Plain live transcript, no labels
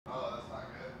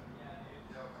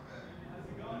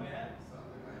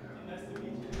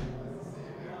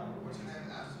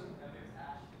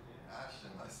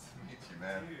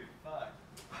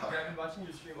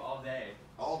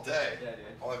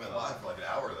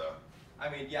I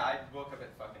mean, yeah, I woke up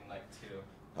at fucking like 2.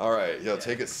 All right, yo,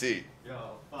 take a seat.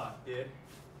 Yo, fuck, dude.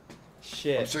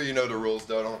 Shit. I'm sure you know the rules,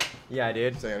 though. Don't Yeah,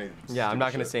 dude. say anything. Yeah, I'm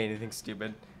not gonna say anything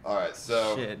stupid. All right,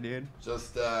 so shit, dude.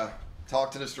 Just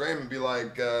talk to the stream and be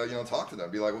like, you know, talk to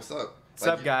them. Be like, what's up? What's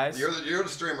up, guys? You're the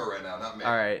streamer right now, not me.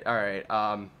 All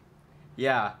right.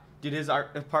 Yeah, dude, his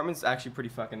apartment's actually pretty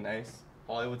fucking nice.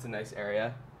 Hollywood's a nice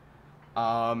area.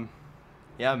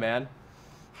 Yeah, man.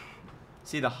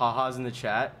 See the ha-has in the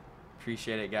chat.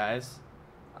 Appreciate it, guys.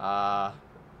 But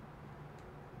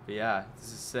yeah, this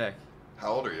is sick.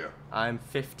 How old are you? I'm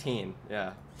 15.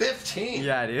 Yeah. 15?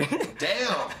 Yeah, dude.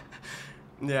 Damn.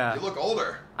 Yeah. You look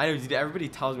older. I know, dude. Everybody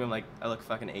tells me I look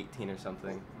fucking 18 or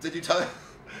something. Did you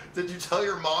tell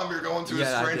your mom you're going to a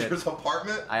stranger's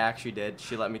apartment? I actually did.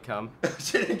 She let me come.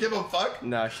 She didn't give a fuck?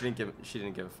 No, she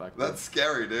didn't give a fuck. That's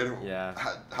scary, dude. Yeah.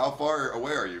 How far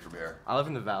away are you from here? I live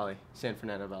in the valley, San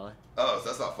Fernando Valley. Oh, so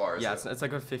that's not far, is it? Yeah, it's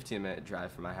like a 15-minute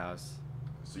drive from my house.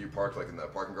 So you parked like in the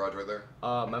parking garage right there?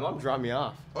 My mom dropped me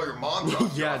off. Oh, your mom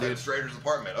dropped you yeah, off dude. at a stranger's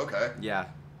apartment. Okay. Yeah.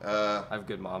 I have a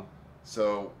good mom.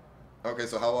 So, okay,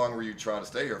 so how long were you trying to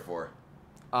stay here for?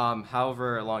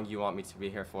 However long you want me to be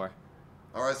here for.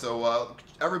 All right, so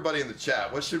everybody in the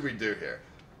chat, what should we do here?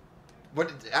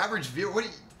 What average view? What do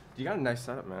you? You got a nice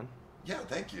setup, man. Yeah,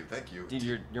 thank you.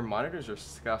 Dude, your monitors are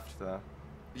scuffed though.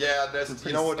 Yeah, that's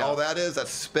you know what all that is?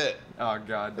 That's spit. Oh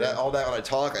god. All that when I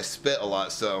talk, I spit a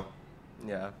lot. So.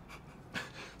 Yeah.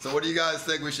 So what do you guys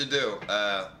think we should do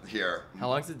here? How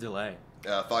long's the delay?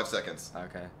 5 seconds.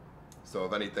 Okay. So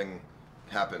if anything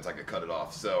happens, I could cut it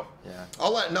off. So yeah.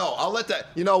 I'll let that.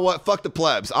 You know what? Fuck the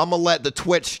plebs. I'm gonna let the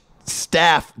Twitch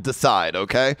staff decide,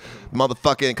 okay?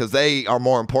 Motherfucking, because they are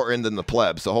more important than the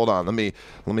plebs. So hold on. Let me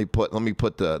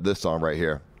put this on right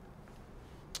here.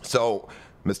 So,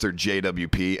 Mr.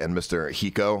 JWP and Mr.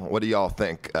 Hiko, what do y'all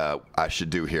think I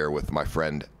should do here with my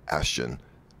friend Ashton?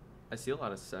 I see a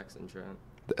lot of sex in Trent.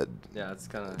 Yeah, it's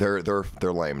kind of.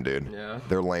 They're lame, dude. Yeah.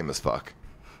 They're lame as fuck.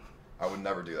 I would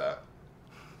never do that.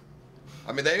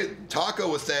 I mean, Taco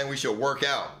was saying we should work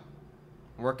out.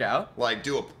 Work out? Like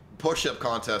do a push-up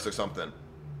contest or something.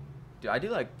 Dude, I do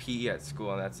like PE at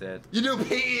school and that's it. You do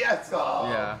PE at school?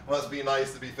 Yeah. Must be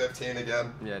nice to be 15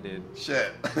 again. Yeah, dude.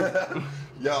 Shit.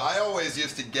 Yo, I always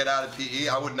used to get out of PE.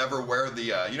 I would never wear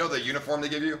the, you know the uniform they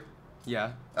give you?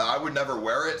 Yeah. I would never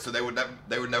wear it, so they would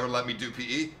never let me do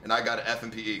PE, and I got an F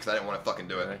in PE because I didn't want to fucking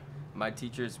do it. Really? My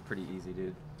teacher's pretty easy,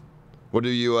 dude. What do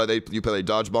you, you play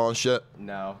dodgeball and shit?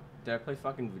 No. Dude, I play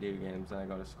fucking video games and I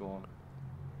go to school.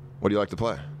 What do you like to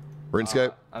play?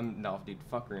 RuneScape? No, dude,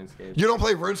 fuck RuneScape. You don't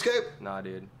play RuneScape? Nah,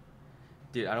 dude.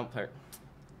 Dude, I don't play.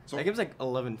 So, that game's like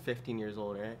 11, 15 years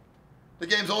old, right? The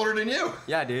game's older than you.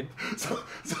 Yeah, dude.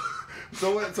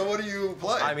 So what do you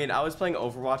play? I mean, I was playing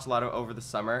Overwatch a lot over the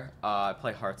summer. I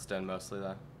play Hearthstone mostly,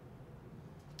 though.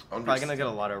 I'm probably gonna get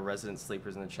a lot of resident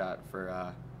sleepers in the chat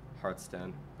for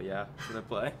Hearthstone. But yeah, that's what I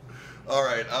play. All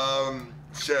right.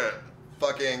 Shit.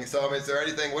 Fucking. So, I mean, is there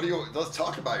anything? What do you? Let's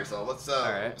talk about yourself. Let's.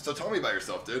 All right. So tell me about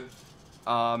yourself, dude.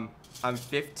 I'm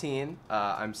 15.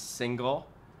 I'm single.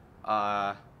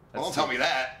 Don't tell me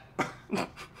that.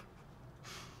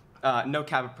 No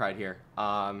Cabot Pride here.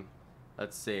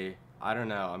 Let's see. I don't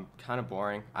know. I'm kind of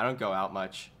boring. I don't go out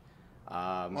much.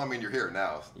 Well, I mean, you're here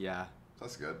now. Yeah.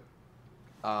 That's good.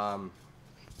 I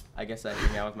guess I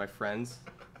hang out with my friends.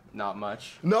 Not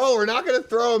much. No, we're not gonna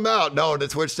throw him out. No, the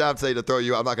Twitch staff say to throw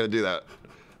you out. I'm not gonna do that.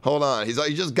 Hold on. He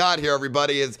just got here,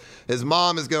 everybody. His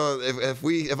mom is going.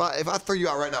 If I throw you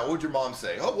out right now, what would your mom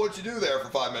say? Oh, what'd you do there for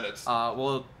 5 minutes?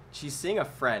 Well, she's seeing a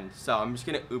friend, so I'm just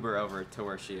gonna Uber over to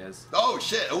where she is. Oh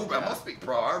shit, Uber. Yeah. I must be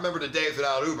pro. I remember the days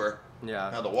without Uber. Yeah.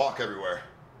 I had to walk everywhere.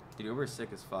 Dude, Uber's sick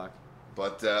as fuck.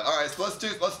 But all right, so let's do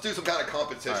some kind of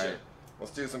competition. All right.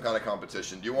 Let's do some kind of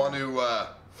competition. Do you want to?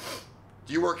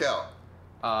 Do you work out?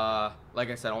 Like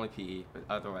I said, only PE, but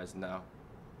otherwise no.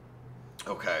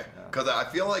 Okay. Because I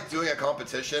feel like doing a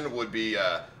competition would be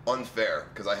unfair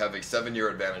because I have a 7-year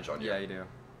advantage on you. Yeah, you do.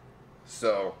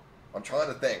 So I'm trying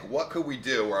to think. What could we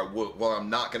do where I'm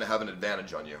not going to have an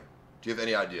advantage on you? Do you have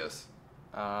any ideas?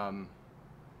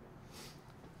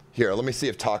 Here, let me see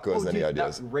if Taco has any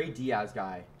ideas. That Ray Diaz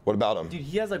guy. What about him? Dude,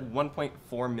 he has like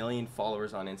 1.4 million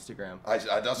followers on Instagram.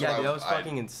 That was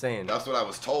fucking insane. That's what I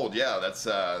was told. Yeah, that's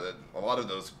a lot of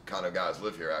those kind of guys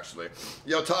live here, actually.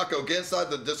 Yo, Taco, get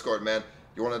inside the Discord, man.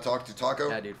 You want to talk to Taco?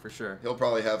 Yeah, dude, for sure. He'll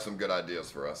probably have some good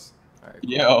ideas for us. All right.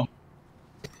 Yo.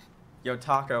 Yo,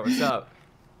 Taco, what's up?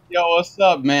 Yo, what's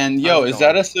up, man? Yo, is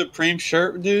that a Supreme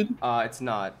shirt, dude? It's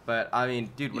not, but I mean,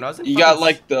 dude, when I was in you got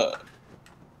like the.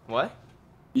 What?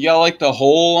 You got like the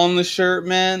hole on the shirt,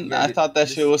 man. Yeah, I dude, thought that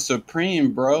this- shit was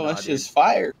Supreme, bro. Nah, That shit's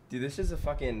fire. Dude, this is a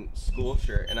fucking school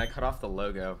shirt, and I cut off the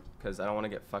logo because I don't want to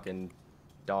get fucking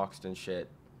doxxed and shit.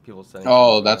 People saying.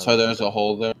 Oh, that's why there's a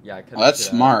hole there. Yeah, I cut. Oh, that's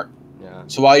smart. Yeah.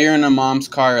 So while you're in a mom's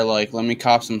car, you're like, let me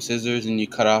cop some scissors, and you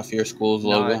cut off your school's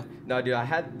logo. No, dude, I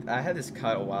had this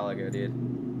cut a while ago,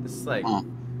 dude. This is like,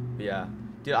 yeah,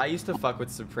 dude. I used to fuck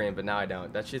with Supreme, but now I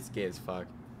don't. That shit's gay as fuck.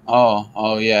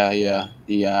 Oh, yeah.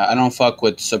 I don't fuck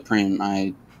with Supreme.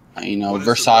 You know,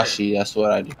 Versace. Supreme? That's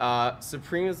what I do.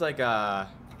 Supreme is like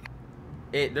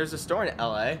there's a store in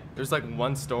LA. There's like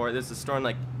one store. There's a store in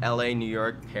like LA, New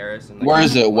York, Paris, and like where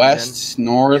is it? London. West,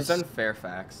 north? It's in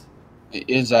Fairfax.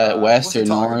 Is that west or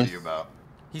north? What's he talking to you about?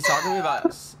 He's talking to me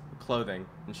about clothing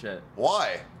and shit.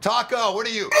 Why? Taco, what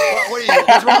are you? What are you?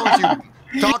 What's wrong with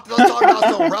you? Let's talk about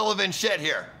some relevant shit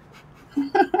here.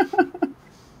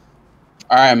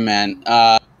 All right, man.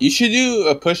 You should do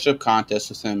a push-up contest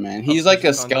with him, man. He's like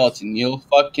a skeleton.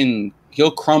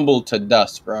 He'll crumble to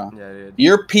dust, bro. Yeah, dude.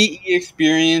 Your PE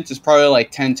experience is probably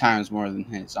like 10 times more than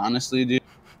his, honestly, dude.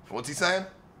 What's he saying?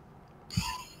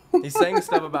 He's saying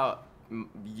stuff about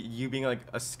you being like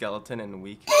a skeleton and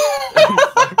weak.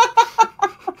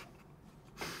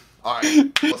 All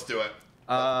right, let's do it.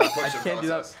 I can't do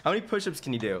that. How many push-ups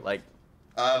can you do? Like,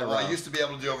 well, I used to be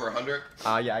able to do over 100.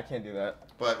 Yeah, I can't do that.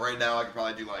 But right now, I could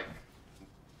probably do like,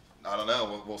 I don't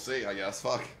know. We'll see. I guess.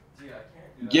 Fuck. Dude, I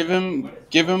can't do that.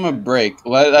 Give him a break.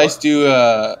 Let us do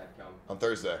on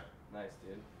Thursday. Nice,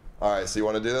 dude. All right. So you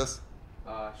want to do this?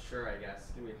 Sure. I guess.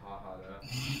 It's gonna be haha though.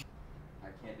 I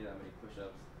can't do that many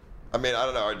push-ups. I mean, I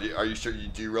don't know. Are you sure?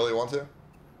 Do you really want to?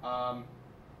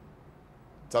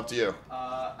 It's up to you.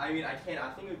 I mean, I can't. I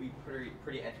think it would be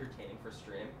pretty entertaining for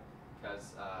stream,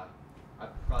 because I'd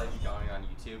probably be going on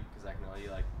YouTube because I can only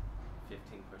do like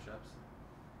 15 push-ups.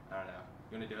 I don't know.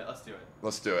 You want to do it? Let's do it.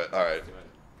 Let's do it. All right.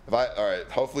 All right.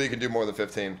 Hopefully you can do more than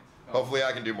 15. Hopefully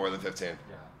I can do more than 15. Yeah.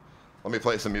 Let me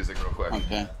play some music real quick.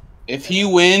 Okay. If he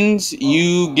wins,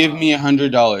 you give me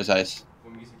 $100, Ice.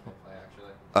 What music can I play,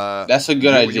 actually? That's a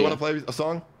good idea. You want to play a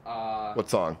song? What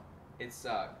song? It's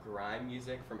grime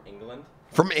music from England.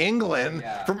 From England?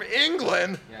 Yeah. From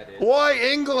England? Yeah, dude. Why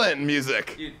England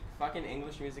music? Dude, fucking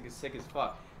English music is sick as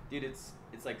fuck. Dude, it's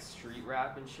like street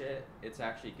rap and shit. It's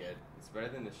actually good. It's better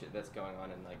than the shit that's going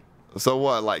on in like. So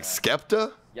what, like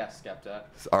Skepta? Yeah, Skepta.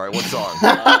 All right, what song? You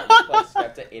play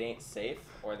Skepta, It Ain't Safe,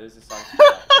 or there's a song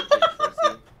from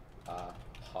Tracy,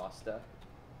 Pasta.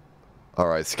 All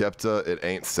right, Skepta, It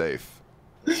Ain't Safe.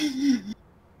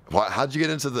 How'd you get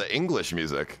into the English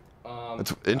music?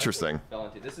 It's interesting.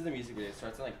 This is the music video. It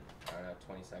starts in like, I don't know,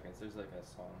 20 seconds. There's like a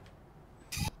song.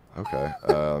 Okay,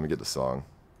 let me get the song.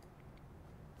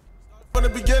 From the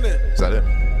beginning. Is that it?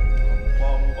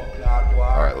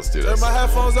 All right, let's do this. Turn my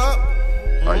headphones up.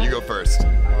 All right, you go first.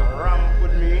 Ramp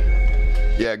with me.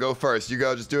 Yeah, go first. You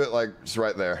go. Just do it like just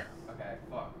right there. Okay,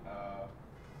 fuck.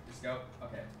 Just go.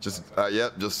 Okay. Just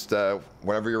yep. Just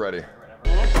whenever you're ready.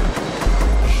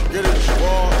 Get it,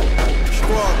 squad,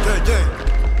 gang.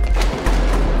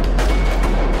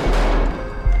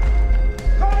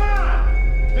 Come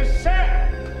on! Me say,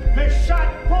 me shot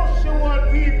push you all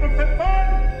people for fun.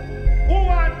 Who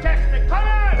want test me? Come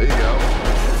on! There you go.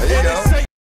 There you go.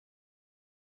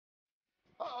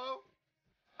 Uh-oh.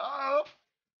 Uh-oh.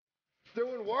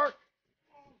 Doing work.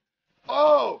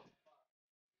 Oh.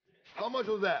 How much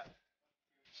was that?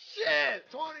 Shit,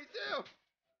 22.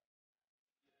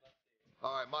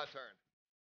 All right, my turn.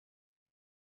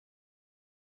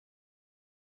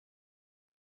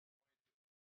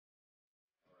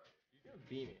 You're gonna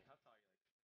beat me. How tall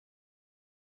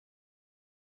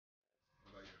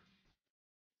are you?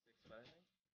 6'5", I think.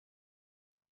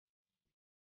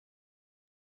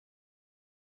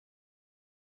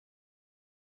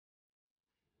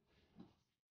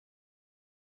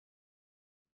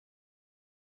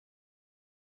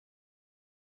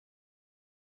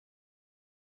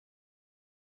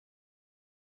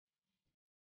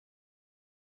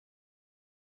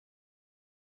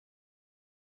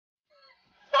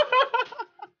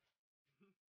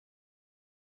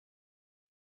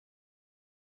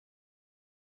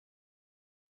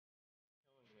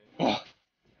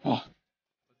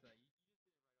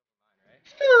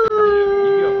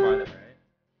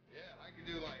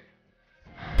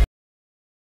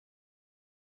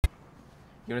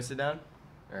 You wanna sit down?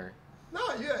 Or No,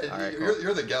 yeah, right,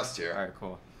 you're the guest here. alright,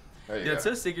 cool. There you Dude, go. it's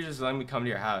so sick you're just letting me come to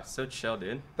your house. So chill,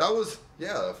 dude. That was,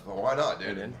 yeah, why not,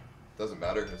 dude? Dude. Doesn't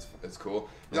matter, it's cool.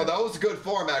 You know, that was good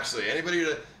form, actually. Anybody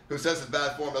who says it's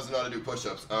bad form doesn't know how to do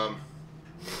push-ups.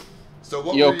 So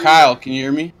what Yo, were you, Kyle, can you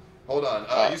hear me? Hold on,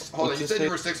 What'd you you said say? you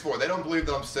were 6'4". They don't believe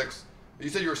that I'm 6'. You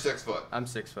said you were 6 foot. I'm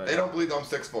 6 foot. They don't believe I'm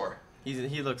 6'4".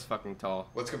 He looks fucking tall.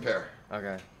 Let's compare.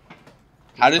 Okay.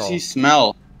 How does he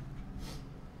smell?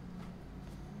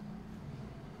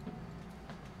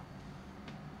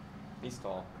 He's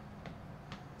tall.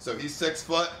 So he's 6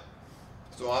 foot.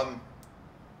 So I'm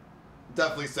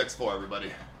definitely 6'4",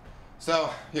 everybody. So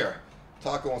here,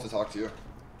 Taco wants to talk to you.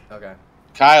 Okay.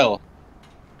 Kyle.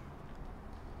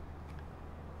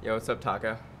 Yo, what's up,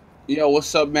 Taco? Yo,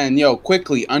 what's up, man? Yo,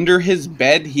 quickly, under his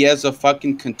bed, he has a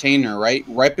fucking container, right?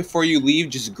 Right before you leave,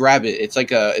 just grab it. It's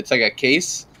like a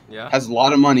case. Yeah. Has a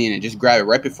lot of money in it. Just grab it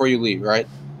right before you leave, right?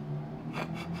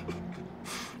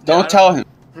 Don't tell him.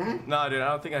 No, dude, I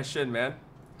don't think I should, man.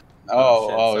 Oh,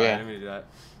 shit, oh sorry, yeah. I didn't mean to do that.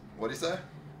 What'd he say?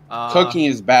 Cooking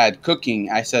is bad. Cooking,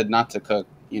 I said not to cook,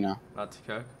 you know. Not to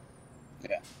cook?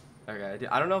 Yeah. Okay,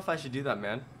 I don't know if I should do that,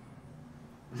 man.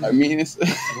 I mean, it's...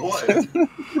 What?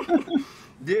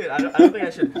 Dude, I don't think I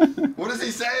should. What is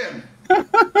he saying?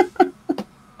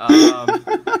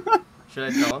 Should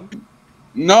I tell him?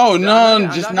 No,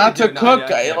 I'm just not not to gonna do it. cook.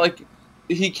 No, yeah. Like,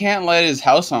 he can't light his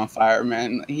house on fire,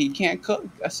 man. He can't cook.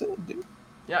 That's it, dude.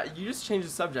 Yeah, you just changed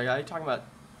the subject. Are you talking about,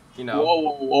 you know?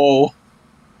 Whoa.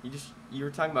 You were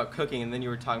talking about cooking, and then you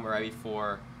were talking about right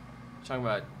before, talking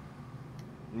about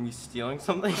me stealing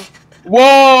something. Whoa.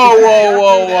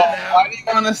 Why do you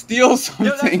want to steal something,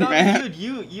 No, that's not, man? dude.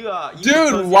 You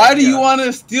Dude, why do you want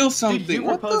to steal something? you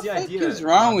What the proposed the fuck idea, is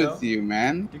wrong Taco. with you,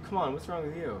 man? Dude, come on. What's wrong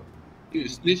with you? Dude,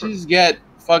 snitches get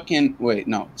fucking... Wait,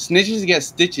 no. Snitches get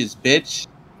stitches, bitch.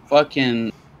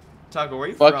 Fucking... Taco, where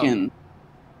are you Fucking...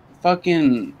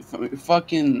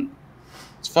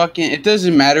 It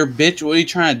doesn't matter, bitch. What are you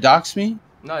trying to dox me?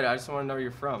 from? No, dude, I just want to know where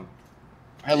you're from.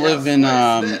 I live in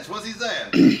Snitch. What's he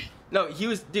saying? No, he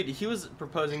was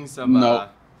proposing some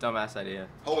dumbass idea.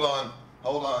 Hold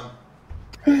on.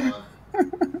 Give me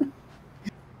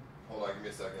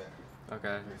a second.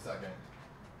 Okay. Give me a second.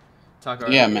 Taco,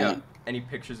 Yeah, are you man. up? Any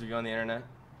pictures of you on the internet?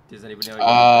 Does anybody know?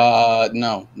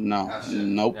 No.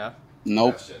 Ashton. Nope. Yeah.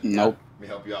 Nope. Ashton. Nope. Let me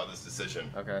help you out with this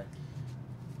decision. Okay.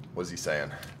 What's he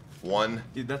saying? 1,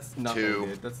 Dude, that's nothing, 2,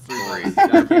 dude. That's 3. $3. Dude,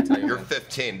 I can't tell you, You're man.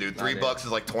 15, dude. Nah, $3 dude. is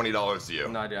like $20 to you.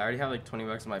 Nah, dude, I already have like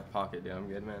 $20 in my pocket, dude. I'm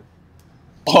good, man.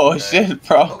 Oh, Okay. shit,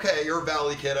 bro. Okay, you're a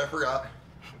Valley kid. I forgot.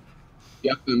 You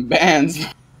have them bands.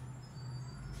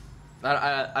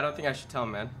 I don't think I should tell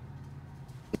him, man.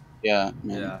 Yeah,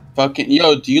 man. Yeah. Fucking...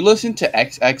 Yo, do you listen to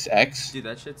XXX? Dude,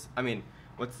 that shit's... I mean,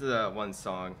 what's the one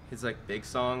song? His, like, big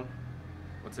song?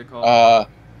 What's it called?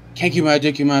 Can't keep my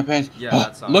dick in my pants. Yeah,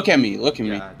 that song. Look at me.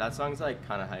 Yeah, that song's, like,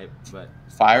 kind of hype, but...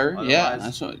 Fire? Yeah, otherwise,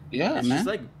 that's what... Yeah, it's man. just,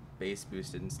 like, bass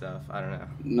boosted and stuff. I don't know.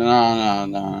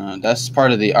 No. That's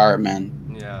part of the art,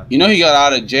 man. Yeah. You know he got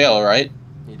out of jail, right?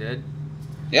 He did?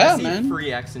 Yeah, I see man.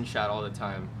 free X in chat all the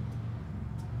time.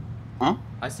 Huh?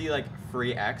 I see, like,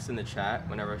 free X in the chat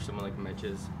whenever someone, like,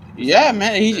 mentions... Yeah,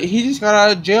 man. He just got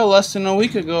out of jail less than a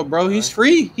week ago, bro. He's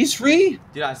free. He's free.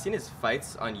 Dude, I've seen his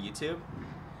fights on YouTube.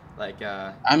 Like,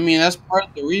 I mean, that's part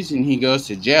of the reason he goes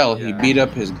to jail. He Yeah. beat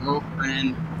up his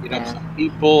girlfriend, beat up some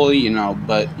people, you know,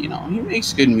 but, you know, he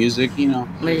makes good music, you know.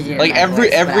 What did you do? Like, My voice?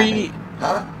 What happened?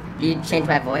 Huh? You changed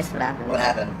my voice? What happened? What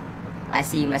happened? I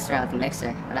see you messed around with the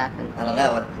mixer. What happened? I don't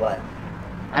know. What?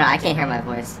 I don't know, I can't hear my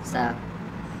voice, so... I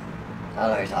don't know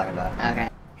what you're talking about. Okay.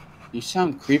 You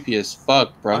sound creepy as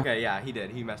fuck, bro. okay, yeah, he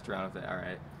did. He messed around with it. All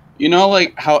right. You know,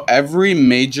 like, how every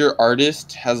major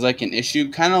artist has, like, an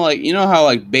issue? Kind of like, you know how,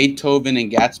 like, Beethoven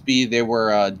and Gatsby, they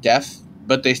were deaf,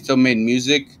 but they still made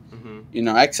music? Mm-hmm. You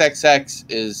know, XXX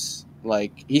is,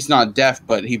 like, he's not deaf,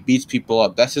 but he beats people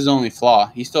up. That's his only flaw.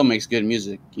 He still makes good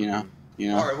music, you know?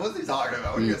 All right, what's he talking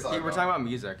about? What are you guys talking Dude, we're about? talking about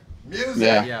music. Music?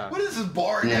 Yeah. What is this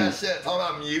boring ass shit? Talking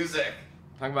about music.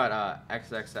 Talking about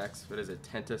XXX. What is it?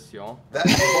 Tentacion.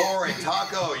 That's boring.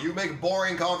 Taco, you make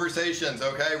boring conversations,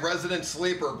 okay? Resident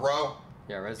sleeper, bro.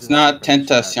 Yeah, Resident It's not Evil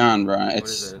chat. Tentacion, bro. What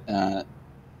It's is it?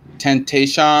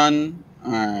 Temptation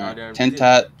or No, dude, kids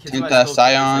in my school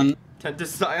Tentacion.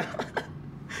 Tentacion.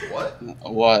 What?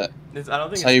 What? I don't think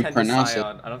That's how you it's pronounce it.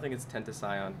 Tentacion. I don't think it's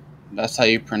Tentacion. That's how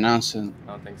you pronounce it.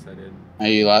 I don't think so, dude. Are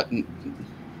you like?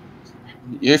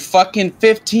 You're fucking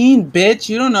 15, bitch.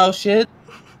 You don't know shit.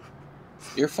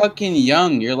 You're fucking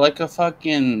young. You're like a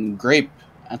fucking grape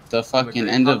at the fucking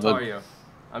end How of tall are a. you?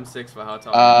 I'm 6 foot. How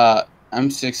tall are you? I'm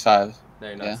 6'5". No,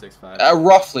 you're not yeah. 6'5".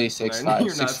 Roughly No, 6'5", you're not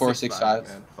 6'4", 6'5", 6'5".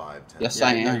 man. 5'10". Yes, Yeah,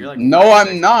 I no, am. you're like No, 5'6".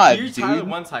 I'm not, You're Tyler dude.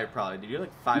 One's height, probably, dude. You're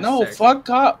like 5'6". No, fuck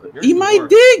off. You're Eat my dwarf.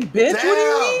 dick, bitch. Damn!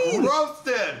 What do you mean?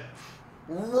 Roasted!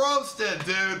 Roasted,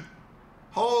 dude!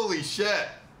 Holy shit!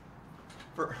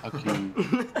 For Fucking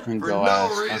no go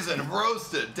ass. reason,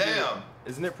 roasted, damn!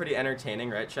 Isn't it pretty entertaining,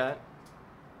 right, chat?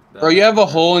 Bro, you have a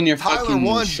hole in your Tyler fucking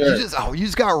won. shirt. You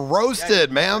just got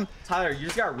roasted, man. Tyler, you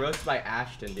just got roasted by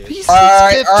Ashton, dude. He's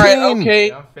Alright, 15. okay.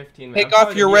 Dude, I'm 15, man. Take I'm off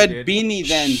taller your than red you, dude. beanie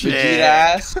then, Shit. Vegeta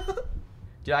ass.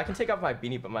 Dude, I can take off my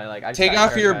beanie, but my like. I Take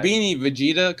off your beanie,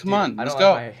 Vegeta. Come on, I let's don't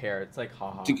go. like my hair. It's like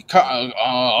haha. No,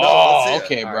 let's see it.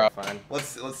 Okay, bro. Alright, fine.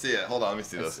 Let's see it. Hold on, let me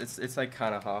see this. It's like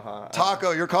kind of haha.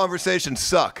 Taco, your conversations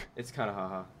suck. It's kind of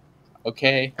haha.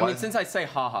 Okay. I mean, since I say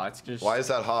haha, it's just. Why is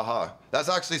that haha? That's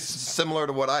actually similar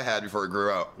to what I had before it grew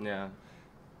out. Yeah.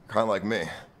 Kind of like me.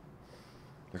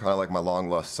 You're kind of like my long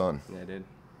lost son Yeah, dude.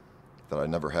 that I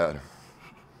never had.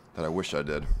 That I wish I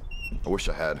did. I wish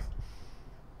I had.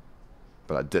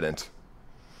 But I didn't.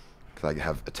 Because I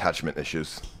have attachment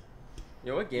issues.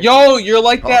 Yo, what game? Yo, you're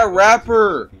like that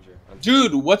rapper.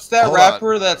 Dude, what's that Hold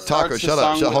rapper on. that starts Taco, the shut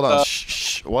song up. with Hold on. the-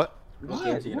 Shh. What? What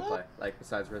games are you gonna play? Like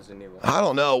besides Resident Evil? I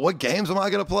don't know. What games am I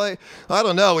gonna play? I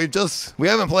don't know. We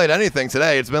haven't played anything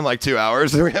today. It's been like 2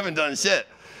 hours. We haven't done shit.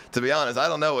 To be honest, I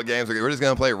don't know what games we're just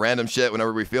gonna play random shit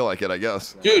whenever we feel like it, I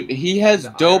guess. Dude, he has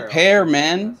dope hair,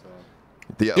 man.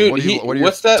 Dude, Dude,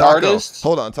 what's that artist?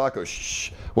 Hold on, Taco.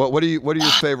 Shh. What are your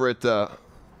favorite?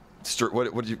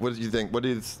 What do you think? What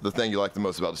is the thing you like the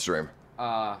most about the stream?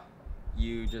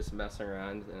 You just messing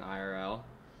around in IRL,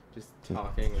 just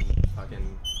talking and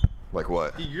fucking. Like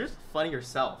what? Dude, you're just funny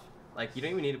yourself. Like you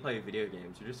don't even need to play video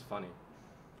games. You're just funny.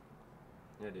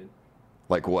 Yeah, dude.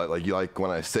 Like what? Like you like when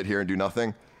I sit here and do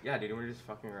nothing? Yeah, dude. We're just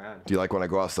fucking around. Do you like when I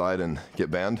go outside and get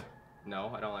banned?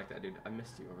 No, I don't like that, dude. I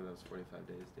missed you over those 45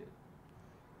 days, dude.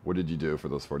 What did you do for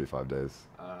those 45 days?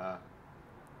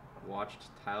 Watched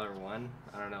Tyler 1.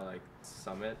 I don't know, like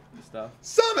Summit and stuff.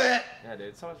 Summit! Yeah,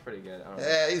 dude. Summit's pretty good. I don't know.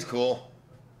 Yeah, he's cool.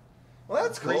 Well,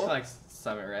 that's Greek cool. likes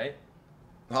Summit, right?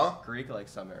 Huh? Greek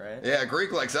likes Summit, right? Yeah,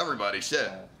 Greek likes everybody. Shit.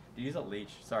 Dude, he's a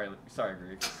leech. Sorry,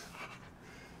 Greek.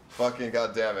 Fucking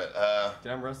goddamn it.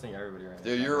 Dude, I'm roasting everybody right now.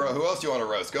 Dude, you're who else do you want to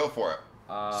roast? Go for it.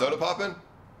 Soda poppin'?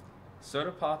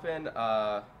 Soda poppin'.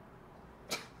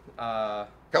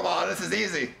 Come on, this is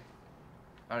easy.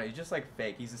 I don't know. He's just like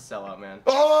fake. He's a sellout, man.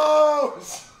 Oh!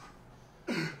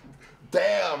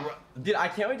 Damn. Dude, I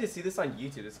can't wait to see this on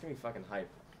YouTube. This is gonna be fucking hype.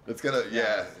 It's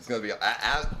gonna be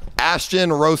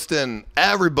Ashton roasting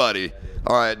everybody.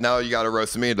 All right, now you gotta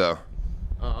roast me though.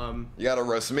 You gotta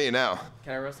roast me now.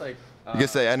 Can I roast like? You can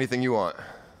say anything you want.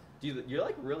 Dude, you're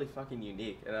like really fucking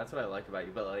unique, and that's what I like about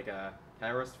you. But like, can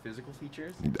I roast physical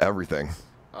features? Everything.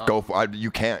 Go for you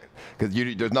can't, because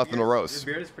there's nothing to roast.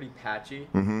 Your beard is pretty patchy.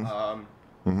 What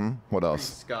Pretty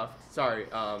else? scuffed. Sorry.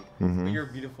 But you're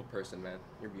a beautiful person, man.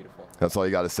 You're beautiful. That's all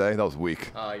you gotta say? That was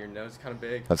weak. Your nose is kind of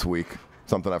big. That's weak.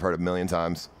 Something I've heard a million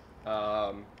times.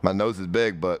 My nose is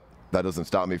big, but that doesn't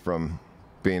stop me from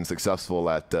being successful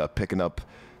at picking up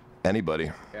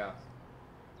anybody. Yeah.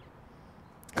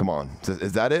 Come on.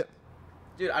 Is that it?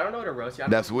 Dude, I don't know what to roast you.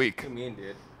 That's weak. Be mean,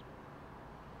 dude.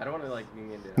 I don't want to like be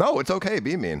mean, dude. No, it's okay.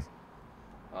 Be mean.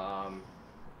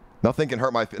 Nothing can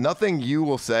hurt nothing you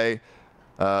will say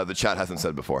the chat hasn't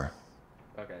said before.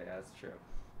 Okay, yeah, that's true.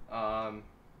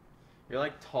 You're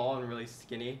like tall and really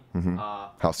skinny.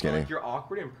 How skinny? Like, you're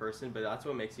awkward in person, but that's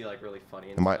what makes you like really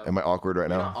funny. And Am stuff. I awkward right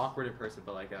You're now? not awkward in person,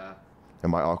 but like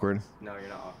Am I awkward? No, you're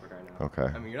not awkward right now.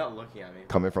 Okay. I mean, you're not looking at me.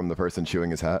 Coming from the person chewing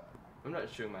his hat? I'm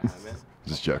not chewing my hat, man.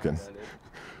 Just joking.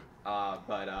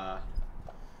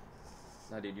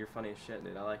 No, dude, you're funny as shit,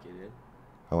 dude. I like you, dude.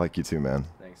 I like you too, man.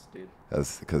 Thanks, dude.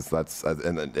 Because that's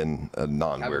in a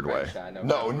non-weird way.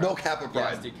 No cap of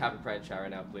pride. Yes, dude, cap of pride chat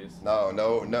right now, please. No,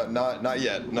 not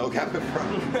yet. No cap of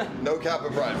pride. No cap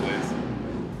of pride, please.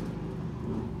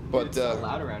 But It's so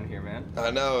loud around here, man.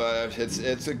 I know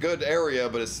it's a good area,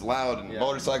 but it's loud and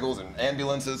motorcycles and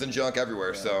ambulances and junk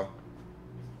everywhere. Yeah. So.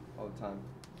 All the time.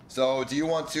 So do you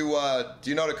want to? Do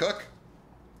you know how to cook?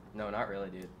 No, not really,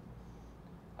 dude.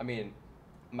 I mean,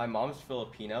 my mom's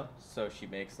Filipino, so she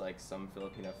makes like some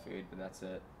Filipino food, but that's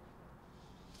it.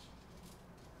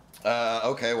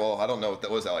 Okay. Well, I don't know what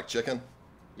that was. That like chicken?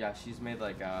 Yeah, she's made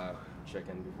like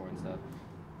chicken before and stuff,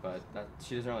 but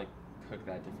she doesn't really cook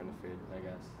that different of food, I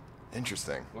guess.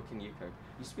 Interesting. What can you cook?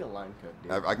 You used to be a line cook,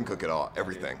 dude. I can cook it all.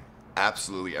 Everything.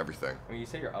 Absolutely everything. I mean, you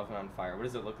set your oven on fire. What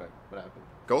does it look like? What happened?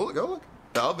 Go look.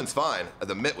 The oven's fine.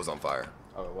 The mitt was on fire.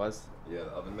 Oh, it was? Yeah,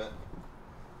 the oven mitt.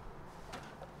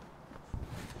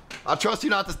 I trust you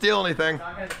not to steal anything. I'm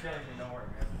not gonna steal anything, don't worry,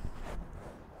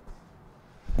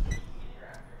 man.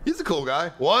 He's a cool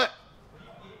guy. What?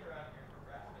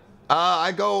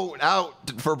 I go out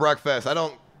for breakfast. I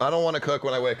don't want to cook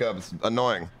when I wake up. It's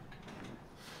annoying.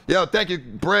 Yo, thank you,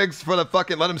 Briggs, for the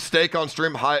fucking let him steak on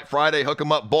stream. Friday, hook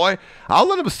him up, boy. I'll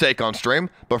let him steak on stream,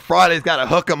 but Friday's got to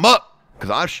hook him up because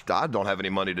I don't have any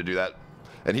money to do that.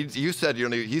 And you said you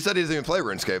don't. He said he doesn't even play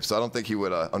RuneScape, so I don't think he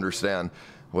would understand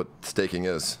what staking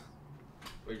is.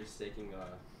 We're just staking.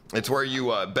 It's where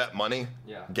you bet money.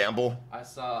 Yeah. Gamble. I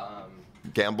saw.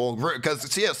 Gamble, because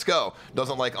CS:GO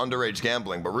doesn't like underage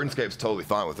gambling, but RuneScape's totally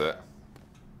fine with it.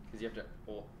 Because you have to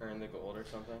earn the gold or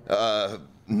something.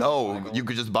 No, you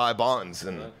could just buy bonds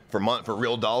and for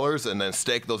real dollars, and then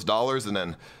stake those dollars, and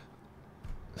then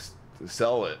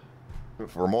sell it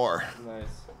for more.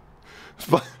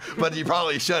 Nice. But you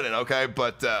probably shouldn't, okay?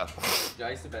 But I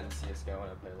used to bet in CS:GO when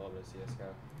I played a little bit of CS:GO.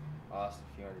 I lost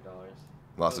a few $100.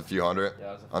 Lost a few hundred. Yeah,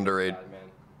 I was a underage. bad man.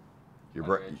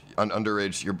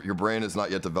 Underage. Your brain is not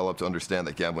yet developed to understand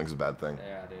that gambling's a bad thing.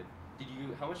 Yeah,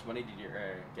 dude. How much money did you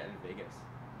get in Vegas?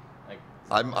 Like.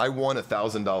 I won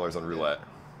 $1,000 on roulette.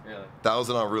 Really?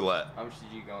 1,000 on roulette. How much did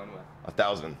you go in with?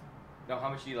 1,000. No, how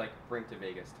much do you like bring to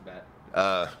Vegas to bet?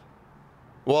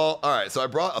 Well, all right. So I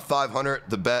brought a 500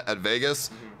 to bet at Vegas,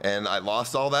 and I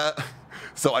lost all that.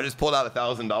 So I just pulled out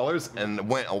 $1,000 and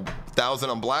went 1,000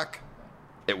 on black.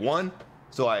 It won,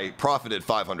 so I profited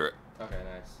 500. Okay,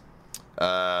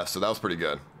 nice. So that was pretty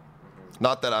good.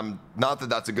 Not that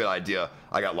that's a good idea.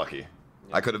 I got lucky. Yeah.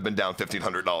 I could have been down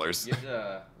 $1,500. You have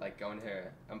to like go into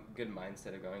a good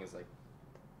mindset of going is like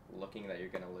looking that you're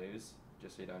gonna lose,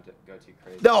 just so you don't have to go too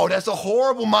crazy. No, that's a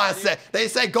horrible mindset. They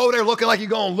say go there looking like you're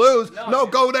gonna lose. No,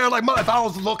 go there like if I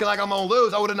was looking like I'm gonna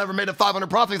lose, I would have never made a 500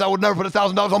 profits. I would never put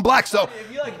 $1,000 on black. So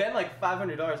if you like bet like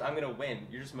 $500, I'm gonna win.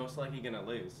 You're just most likely gonna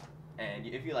lose. And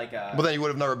if you like, but then you would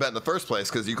have never bet in the first place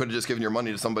because you could have just given your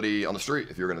money to somebody on the street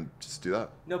if you were gonna just do that.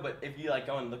 No, but if you like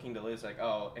go and looking to lose, like,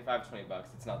 oh, if I have $20,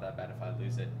 it's not that bad if I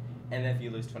lose it. And then if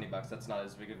you lose $20, that's not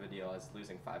as big of a deal as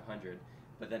losing 500.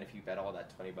 But then if you bet all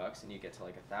that $20 and you get to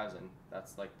like 1,000,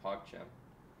 that's like PogChamp.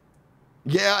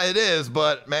 Yeah, it is,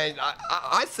 but man,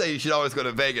 I say you should always go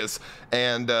to Vegas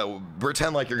and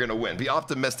pretend like you're gonna win. Be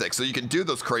optimistic so you can do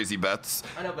those crazy bets.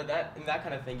 I know, but in that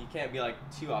kind of thing, you can't be like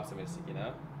too optimistic, you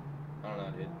know? I don't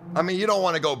know, dude. I mean, you don't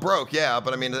want to go broke, yeah,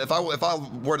 but I mean, if I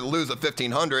were to lose at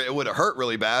 1,500, it would have hurt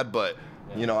really bad, but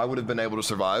you know, I would have been able to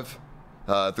survive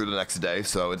through the next day,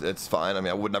 so it's fine. I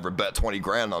mean, I would never bet 20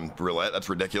 grand on roulette. That's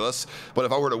ridiculous. But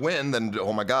if I were to win, then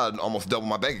oh my God, almost double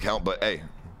my bank account. But hey,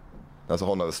 that's a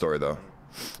whole nother story though.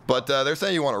 But they're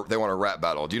saying they want a rap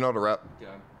battle. Do you know how to rap? Yeah,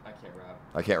 I can't rap.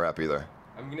 I can't rap either.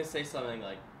 I'm gonna say something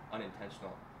like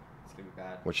unintentional. It's gonna be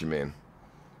bad. What you mean?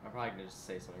 I'm probably gonna just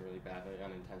say something really bad, like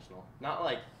unintentional. Not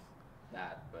like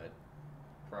that, but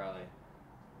probably.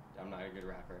 I'm not a good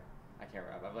rapper. I can't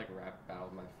rap. I've like rap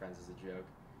battled my friends as a joke.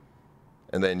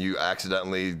 And then you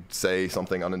accidentally say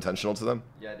something unintentional to them?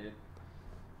 Yeah, dude.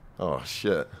 Oh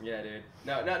shit. Yeah, dude.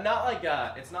 No, not like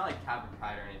it's not like cap and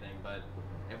pride or anything, but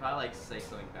if I like say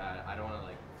something bad, I don't want to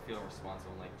like feel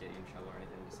responsible and like get you in trouble or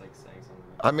anything. Just like saying something.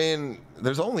 I mean,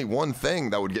 there's only one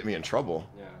thing that would get me in trouble.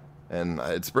 Yeah. And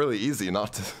it's really easy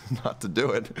not to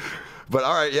do it. But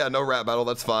all right, yeah, no rap battle,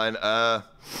 that's fine.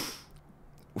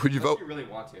 Who'd you vote? You really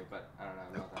want to, but I don't know.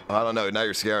 I'm not that I don't know. Now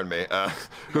you're scaring me.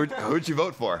 Who'd you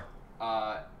vote for?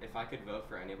 If I could vote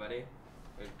for anybody, it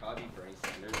would probably be Bernie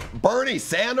Sanders. Bernie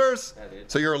Sanders? Yeah, dude.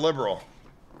 So you're a liberal?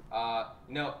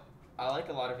 No, I like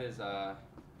a lot of his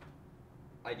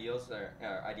ideals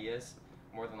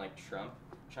more than like Trump.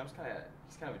 Trump's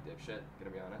he's kind of a dipshit, gonna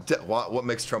be honest. What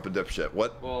makes Trump a dipshit?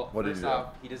 What did he do?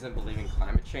 He doesn't believe in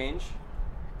climate change.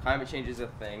 Climate change is a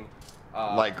thing.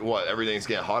 Like what? Everything's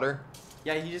getting hotter?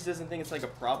 Yeah, he just doesn't think it's like a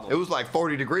problem. It was like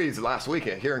 40 degrees last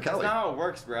weekend here in Cali. That's not how it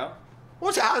works, bro.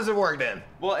 How does it work then?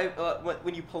 Well,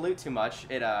 when you pollute too much,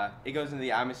 it goes into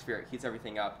the atmosphere, it heats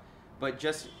everything up. But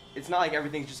it's not like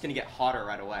everything's just gonna get hotter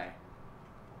right away.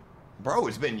 Bro,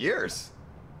 it's been years.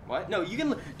 What? No, you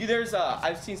can. Dude, there's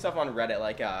I've seen stuff on Reddit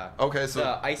like okay, so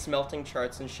the ice melting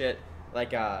charts and shit. Like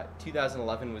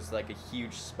 2011 was like a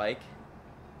huge spike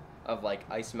of like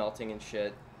ice melting and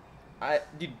shit.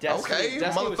 Destiny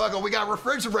motherfucker, we got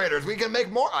refrigerators. We can make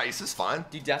more ice. It's fine.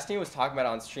 Dude, Destiny was talking about it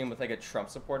on stream with like a Trump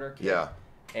supporter kid. Yeah.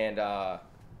 And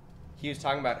he was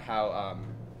talking about how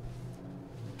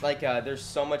there's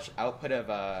so much output of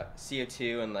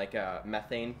CO2 and like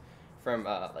methane from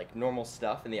like normal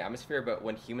stuff in the atmosphere, but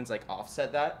when humans like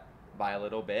offset that by a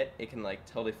little bit, it can like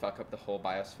totally fuck up the whole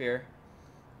biosphere.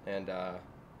 And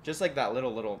just like that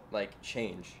little like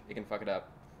change, it can fuck it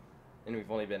up. And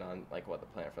we've only been on like the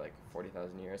planet for like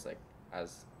 40,000 years, like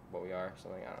as what we are,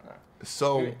 something, I don't know.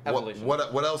 So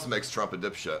what else makes Trump a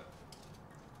dipshit?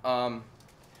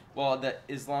 Well, the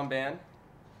Islam ban,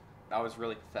 that was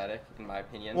really pathetic in my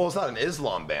opinion. Well, it's not an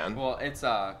Islam ban. Well, it's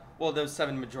those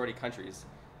 7 majority countries,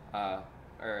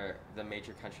 are the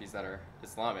major countries that are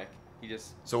Islamic.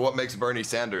 So what makes Bernie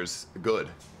Sanders good?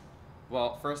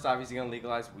 Well, first off, he's gonna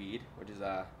legalize weed, which is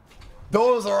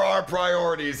Those are our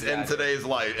priorities in Yeah, today's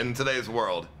life, in today's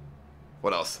world.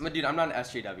 What else? But dude, I'm not an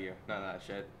SJW. None of that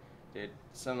shit. Dude,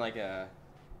 some like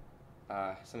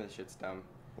some of the shit's dumb.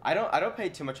 I don't pay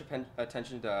too much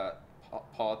attention to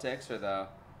politics or the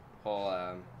whole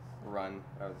run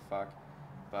of the fuck,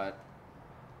 but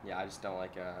yeah, I just don't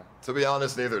like. To be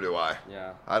honest, neither do I.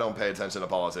 Yeah. I don't pay attention to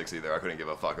politics either. I couldn't give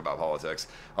a fuck about politics.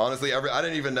 Honestly, I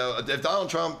didn't even know if Donald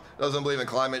Trump doesn't believe in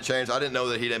climate change. I didn't know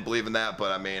that he didn't believe in that.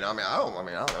 But I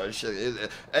don't know.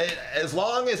 Shit, as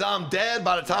long as I'm dead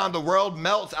by the time the world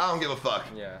melts, I don't give a fuck.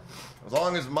 Yeah. As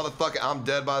long as motherfucker I'm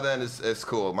dead by then, it's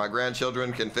cool. My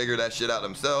grandchildren can figure that shit out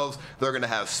themselves. They're gonna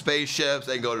have spaceships.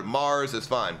 They can go to Mars. It's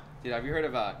fine. Dude, have you heard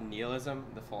of nihilism,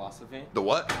 the philosophy? The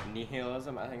what?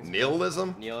 Nihilism, I think.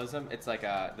 Nihilism? Nihilism. It's like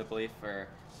the belief or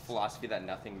philosophy that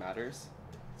nothing matters.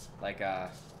 Like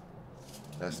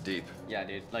That's deep. Yeah,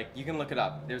 dude. Like you can look it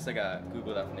up. There's like a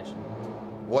Google definition.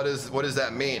 What does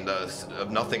that mean?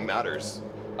 Nothing matters.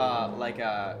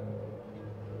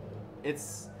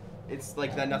 It's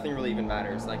like that nothing really even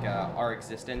matters. Like our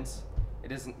existence,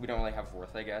 it isn't. We don't really have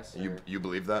worth, I guess. You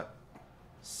believe that?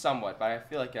 Somewhat, but I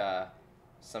feel like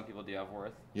some people do have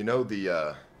worth. You know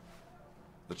the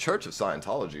Church of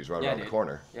Scientology is right around the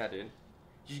corner. Yeah, dude.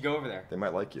 You should go over there. They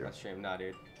might like you. That's a shame. Nah,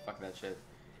 dude. Fuck that shit.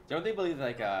 Don't they believe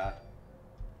like the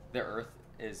Earth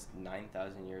is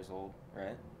 9,000 years old,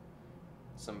 right?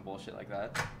 Some bullshit like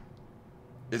that.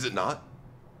 Is it not?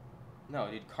 No,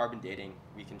 dude. Carbon dating,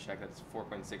 we can check that it's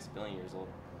 4.6 billion years old.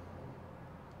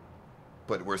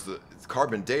 But where's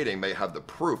carbon dating may have the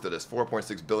proof that it's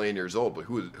 4.6 billion years old, but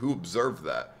who observed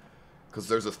that? Because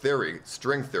there's a theory,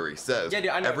 string theory says. Yeah,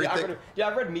 dude, I know. Everything,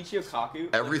 I've read Michio Kaku.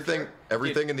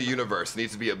 Everything in the universe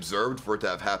needs to be observed for it to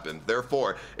have happened.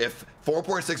 Therefore, if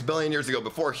 4.6 billion years ago,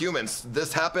 before humans,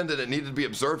 this happened and it needed to be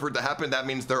observed for it to happen, that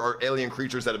means there are alien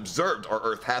creatures that observed our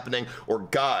Earth happening, or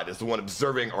God is the one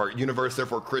observing our universe.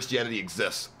 Therefore, Christianity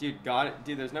exists. Dude,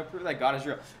 there's no proof that God is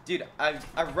real. Dude,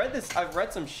 I've read this. I've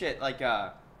read some shit like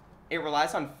it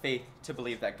relies on faith to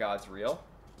believe that God's real,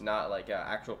 not like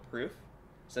actual proof.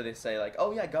 So they say like,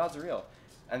 oh yeah, God's real,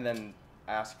 and then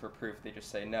ask for proof. They just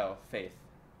say no, faith.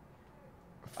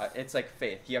 It's like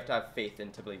faith. You have to have faith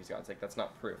in to believe he's God. It's like that's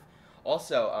not proof.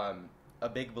 Also, a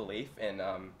big belief in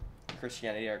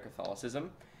Christianity or Catholicism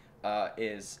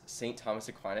is Saint Thomas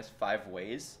Aquinas' 5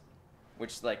 ways,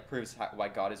 which like proves why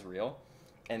God is real.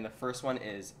 And the first one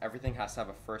is everything has to have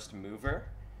a first mover.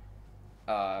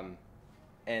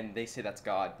 And they say that's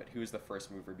God, but who's the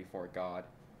first mover before God?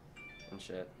 And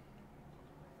shit.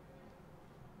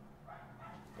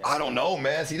 Yeah. I don't know,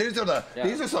 man. See, these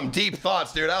are some deep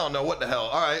thoughts, dude. I don't know what the hell.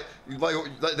 All right,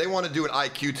 they want to do an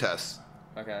IQ test.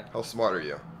 Okay. How smart are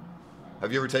you?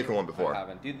 Have you ever taken one before? I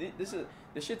haven't, dude. This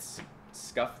shit's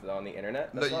scuffed though on the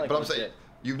internet. No, but I'm saying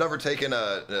you've never taken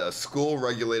a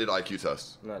school-regulated IQ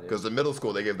test. No, dude. Because in middle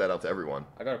school they gave that out to everyone.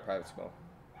 I go to private school.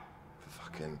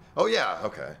 Fucking. Oh yeah.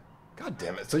 Okay. God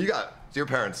damn it. So your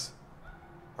parents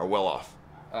are well off.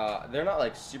 They're not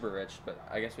like super rich, but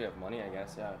I guess we have money. I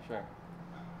guess. Yeah, sure.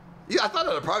 Yeah, I thought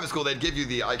at a private school they'd give you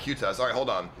the IQ test. All right, hold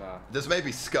on. No. This may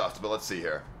be scuffed, but let's see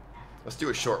here. Let's do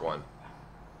a short one.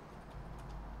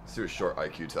 Let's do a short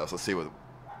IQ test. Let's see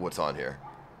what's on here.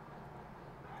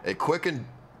 A quick and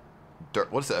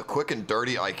what's that? A quick and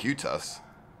dirty IQ test.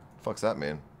 What the fuck's that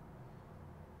mean?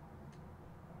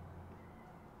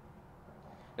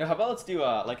 Now, how about let's do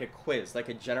like a quiz, like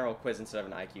a general quiz instead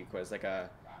of an IQ quiz, like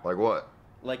what?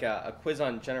 Like a quiz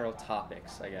on general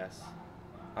topics, I guess.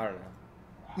 I don't know.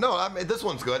 No, I mean this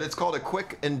one's good. It's called a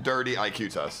quick and dirty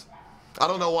IQ test. I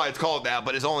don't know why it's called that,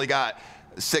 but it's only got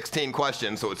 16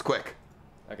 questions, so it's quick.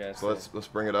 Okay. So let's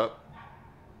bring it up.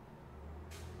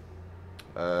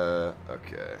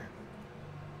 Okay.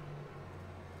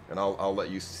 And I'll let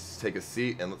you take a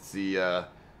seat and let's see how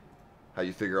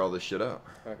you figure all this shit out.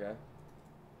 Okay.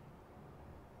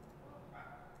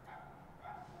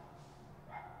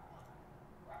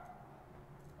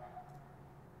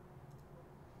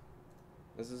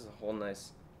 This is a whole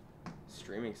nice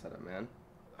streaming setup, man.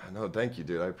 I know, thank you,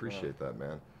 dude. I appreciate that,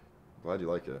 man. Glad you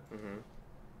like it. Mm-hmm.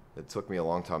 It took me a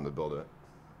long time to build it.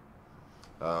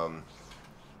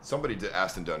 Somebody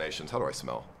asked in donations, how do I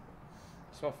smell?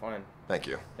 You smell fine. Thank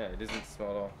you. Yeah, it doesn't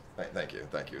smell at all.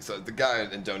 Thank you. So the guy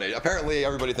in donation, apparently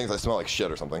everybody thinks I smell like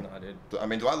shit or something. No, dude. I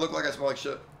mean, do I look like I smell like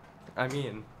shit? I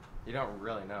mean, you don't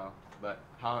really know, but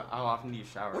how often do you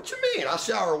shower? What you mean? I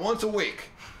shower once a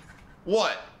week.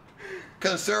 What?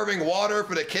 Conserving water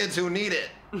for the kids who need it.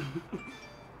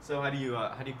 So how do you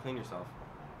clean yourself?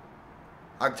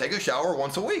 I take a shower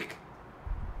once a week.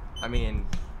 I mean,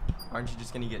 aren't you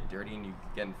just gonna get dirty and you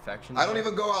get infections? I don't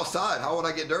even go outside. How would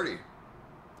I get dirty?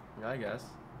 Yeah, I guess.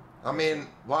 I mean,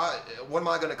 why? What am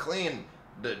I gonna clean?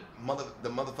 The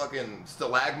motherfucking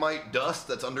stalagmite dust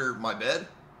that's under my bed?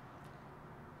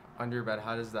 Under your bed?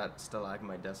 How does that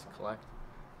stalagmite dust collect?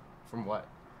 From what?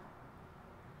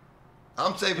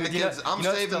 I'm saving the kids. I'm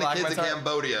saving the kids in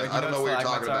Cambodia. I don't know what you're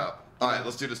talking about. All right,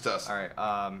 let's do this test. All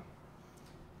right.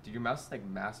 Dude, your mouse is like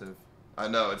massive. I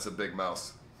know it's a big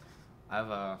mouse. I have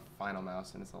a final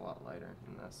mouse and it's a lot lighter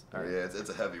than this. All right. Yeah, it's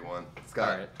a heavy one. It's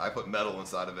got. Right. I put metal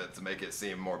inside of it to make it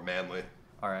seem more manly.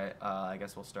 All right. I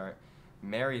guess we'll start.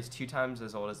 Mary is 2 times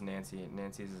as old as Nancy.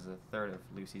 Nancy's is a third of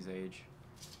Lucy's age.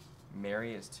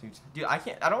 Mary is 2. Dude, I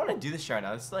can't. I don't want to do this shit right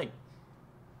now. This is like.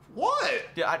 What?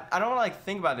 Dude, I don't want to like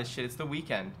think about this shit. It's the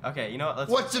weekend. Okay, you know what?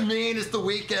 What you mean? It's the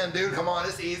weekend, dude. Come on,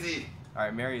 it's easy. All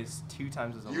right, Mary is 2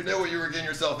 times as old. You know what you were getting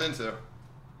yourself into.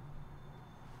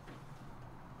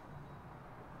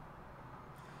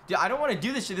 Dude, I don't want to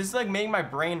do this shit. This is like making my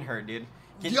brain hurt, dude.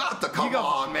 You got to come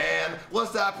on, man.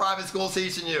 What's that private school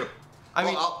teaching you? I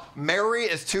mean, Mary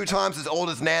is 2 times as old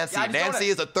as Nancy. Yeah, Nancy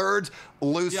is a third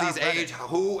Lucy's age.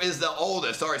 Who is the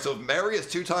oldest? Sorry, so if Mary is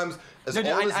 2 times as old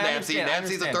as Nancy.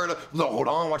 Nancy's a third of. No, hold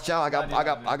on, watch out. I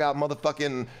got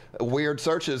motherfucking weird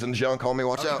searches and junk on me.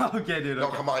 Watch out. Okay, dude. No,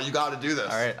 come on, you got to do this.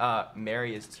 All right.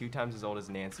 Mary is 2 times as old as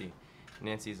Nancy.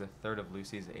 Nancy is a third of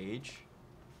Lucy's age.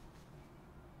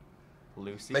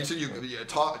 Lucy. Make sure you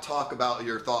talk about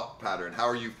your thought pattern. How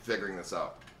are you figuring this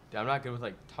out? Dude, I'm not good with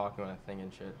like talking when I think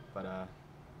and shit, but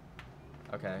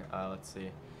okay, let's see.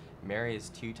 Mary is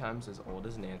 2 times as old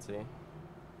as Nancy.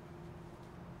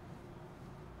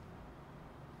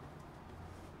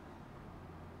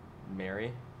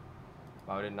 Mary?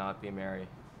 Why would it not be Mary?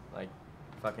 Like,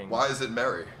 fucking. Why is it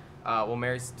Mary? Well,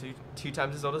 Mary's two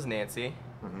times as old as Nancy,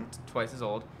 twice as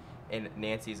old, and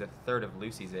Nancy's a third of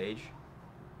Lucy's age.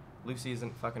 Lucy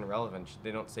isn't fucking relevant.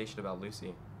 They don't say shit about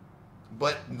Lucy.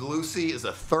 But Lucy is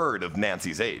a third of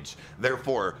Nancy's age.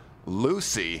 Therefore,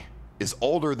 Lucy is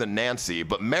older than Nancy,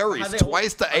 but Mary's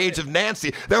twice the age of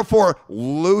Nancy. Therefore,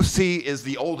 Lucy is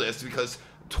the oldest because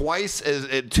twice is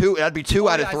 2. That'd be 2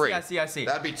 out of 3. I see.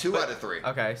 That'd be 2 out of 3.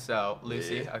 Okay, so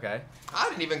Lucy. Yeah. Okay. I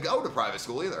didn't even go to private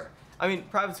school either. I mean,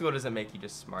 private school doesn't make you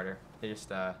just smarter. They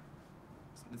just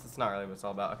it's not really what it's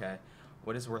all about. Okay.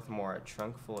 What is worth more, a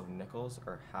trunk full of nickels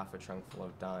or half a trunk full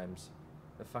of dimes?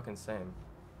 They're fucking same.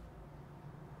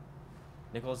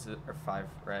 Nickels are 5,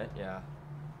 right? Yeah.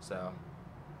 So,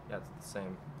 yeah, it's the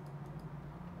same.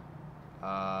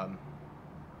 Why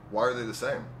are they the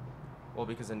same? Well,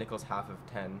 because a nickel's half of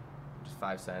 10, which is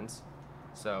 5 cents.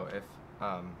 So if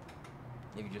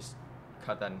you just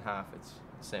cut that in half, it's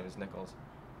the same as nickels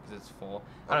because it's full.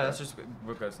 I don't know. That's just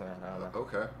what goes to that. I don't know.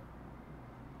 Okay.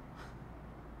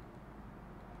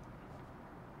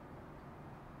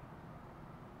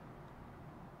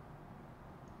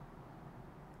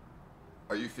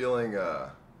 Are you feeling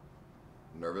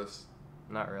nervous?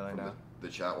 Not really, no. The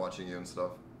chat watching you and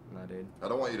stuff? No, dude. I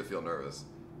don't want you to feel nervous.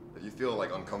 If you feel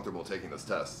like uncomfortable taking this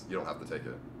test, you don't have to take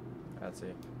it. Let's see.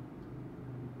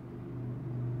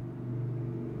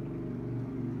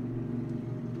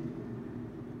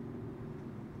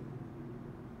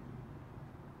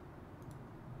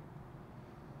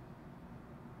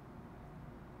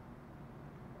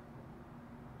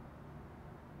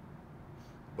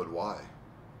 But why?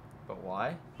 But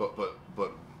why? But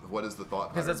what is the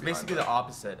thought? Because that's basically the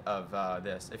opposite of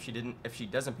this. If she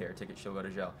doesn't pay her ticket, she'll go to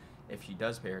jail. If she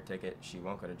does pay her ticket, she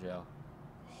won't go to jail.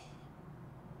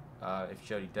 If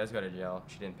Jody does go to jail,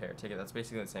 she didn't pay her ticket. That's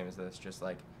basically the same as this, just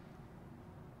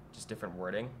different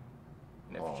wording.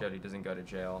 And if Jody doesn't go to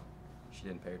jail, she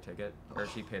didn't pay her ticket, or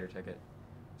she paid her ticket.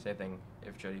 Same thing.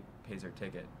 If Jody pays her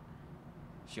ticket,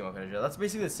 she won't go to jail. That's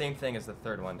basically the same thing as the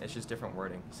third one. It's just different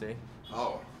wording. See?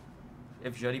 Oh.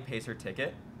 If Jody pays her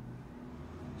ticket,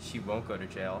 she won't go to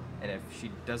jail, and if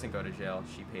she doesn't go to jail,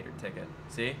 she paid her ticket.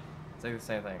 See? It's like the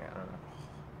same thing. I don't know.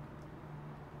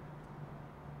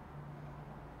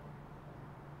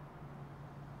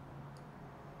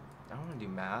 I don't want to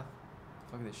do math.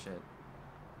 Fuck this shit.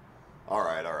 All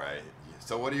right.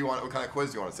 So what do you want? What kind of quiz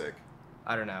do you want to take?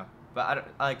 I don't know, but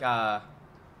I don't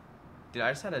dude,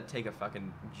 I just had to take a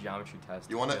fucking geometry test.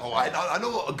 You want to? Oh, I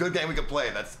know a good game we could play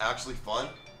that's actually fun,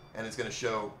 and it's gonna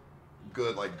show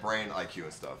good brain IQ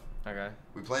and stuff. Okay.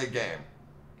 We play a game.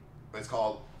 It's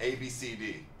called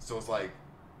ABCD. So it's like,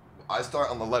 I start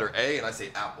on the letter A and I say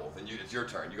apple. Then it's your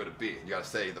turn. You go to B. And you gotta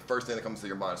say the first thing that comes to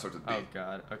your mind starts with B. Oh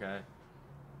God. Okay.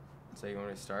 So you want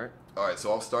me to start? All right. So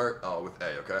I'll start with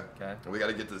A. Okay. Okay. And we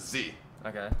gotta get to Z.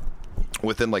 Okay.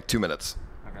 Within 2 minutes.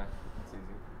 Okay. That's easy.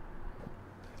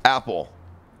 Apple.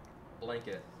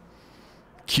 Blanket.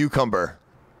 Cucumber.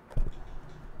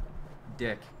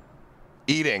 Dick.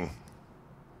 Eating.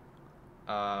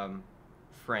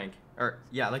 Frank. Or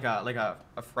yeah, like a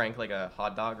Frank, like a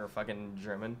hot dog or fucking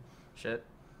German shit.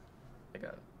 Like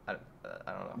I don't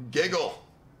know. Giggle.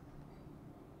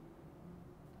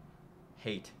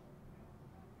 Hate.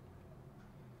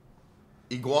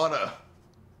 Iguana.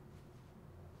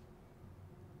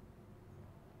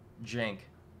 Jank.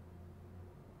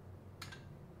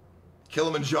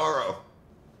 Kilimanjaro.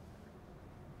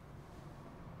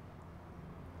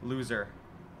 Loser.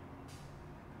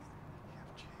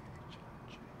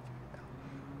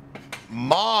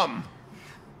 Mom.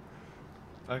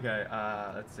 Okay,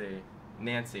 let's see.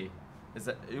 Nancy. Is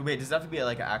that wait, does that have to be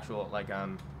like an actual like a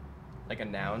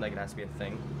noun, like it has to be a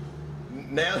thing?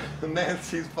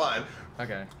 Nancy's fine.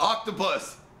 Okay.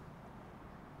 Octopus.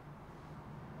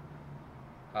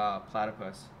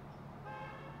 Platypus.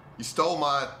 You stole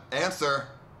my answer.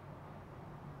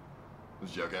 I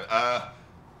was joking.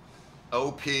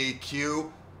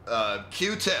 OPQ.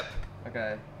 Q-tip.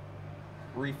 Okay.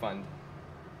 Refund.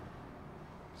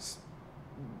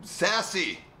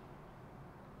 Sassy.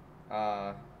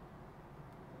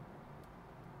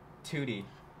 Tootie.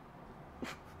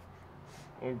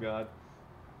 Oh god.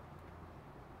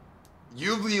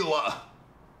 Uvula.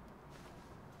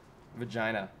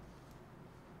 Vagina.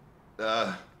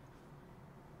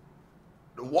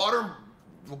 Water.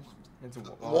 It's a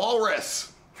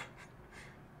Walrus.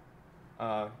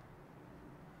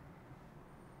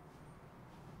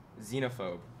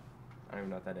 Xenophobe. I don't even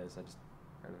know what that is. I just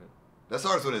heard of it. That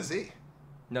starts with a Z.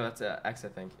 No, that's a X, I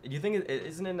think. Do you think it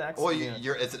isn't an X? Oh,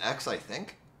 it's an X, I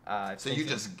think. So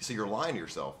you're lying to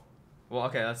yourself. Well,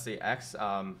 okay, let's see. X.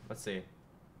 Let's see.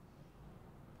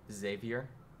 Xavier.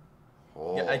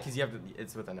 Oh. Yeah, because you have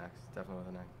it's with an X, definitely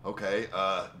with an X. Okay.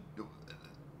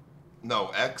 No,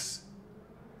 X.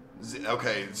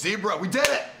 Okay, zebra. We did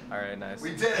it. All right, nice.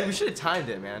 We did it. We should have timed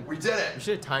it, man. We did it. We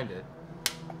should have timed it.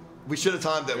 We should have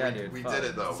timed it. Yeah, we dude, did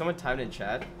it though. Someone timed it in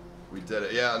chat. We did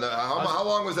it. Yeah. No, how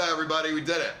long was that, everybody? We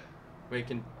did it. Wait,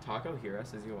 can Taco hear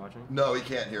us? Is he watching? No, he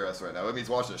can't hear us right now. I mean, he's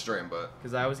watching the stream, but.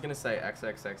 Because I was gonna say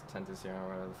XXX Tentacion or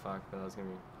whatever the fuck, but that was gonna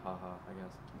be haha, I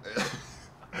guess.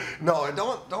 No,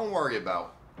 don't worry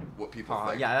about what people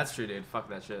think. Yeah, that's true, dude. Fuck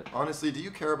that shit. Honestly, do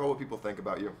you care about what people think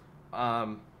about you?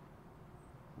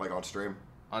 Like on stream?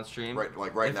 On stream? Right,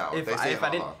 like right now. If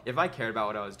I cared about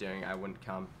what I was doing, I wouldn't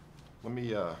come. Let me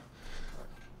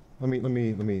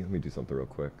do something real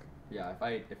quick. Yeah,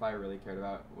 if I really cared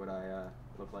about what I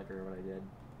looked like or what I did,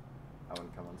 I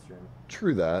wouldn't come on stream.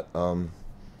 True that.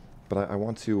 But I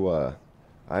want to.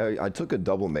 I took a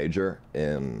double major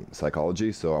in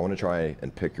psychology, so I want to try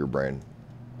and pick your brain.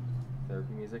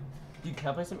 Therapy music. Dude, can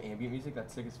I play some ambient music?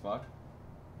 That's sick as fuck.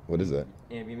 What is it?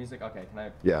 Ambient music. Okay, can I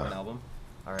play an album?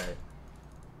 All right.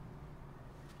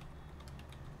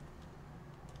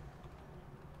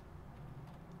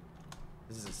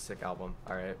 This is a sick album.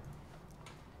 All right.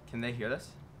 Can they hear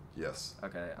this? Yes.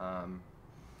 Okay.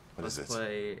 Let's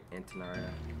play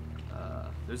Antonaria.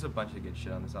 There's a bunch of good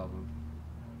shit on this album.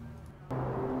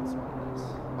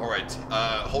 All right.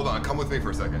 Hold on. Come with me for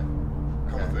a second.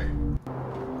 Come with me.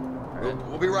 All right.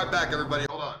 We'll be right back, everybody.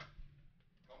 Hold on.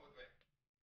 Come with me.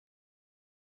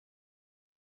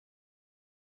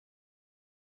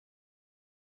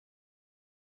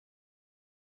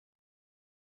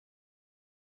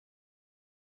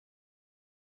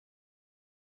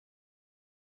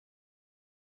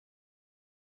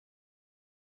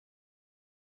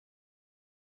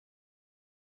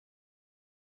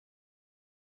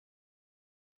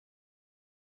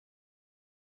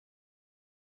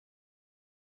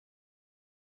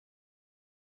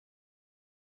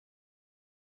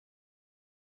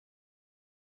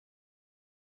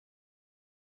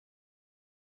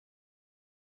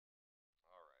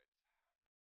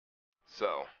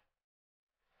 So,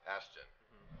 Ashton.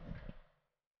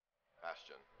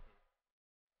 Ashton.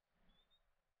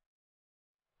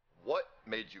 What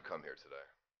made you come here today?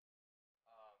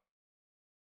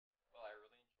 Well, I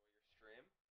really enjoy your stream.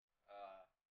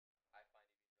 I find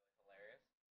you really hilarious,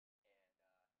 and I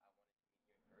wanted to meet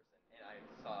you in person. And I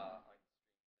saw on stream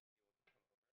that you would come over,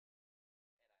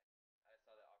 and I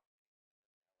saw the opportunity to live in LA, and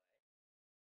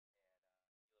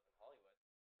you live in Hollywood,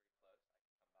 pretty close. I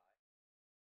could come by.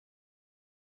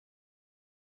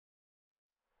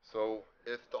 So,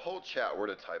 if the whole chat were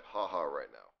to type haha right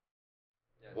now,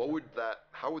 Yeah,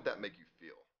 how would that make you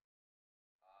feel?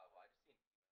 well, I just seen.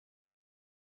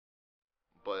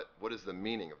 But what is the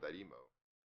meaning of that emote?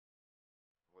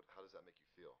 How does that make you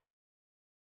feel?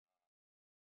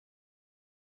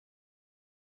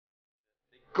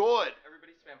 Good!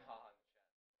 Everybody spam haha in the chat.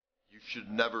 You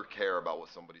should never care about what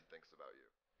somebody thinks about you.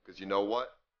 Because you know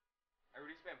what?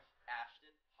 Everybody spam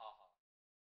Ashton haha.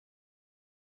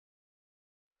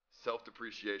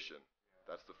 Self-depreciation.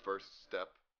 That's the first step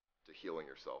to healing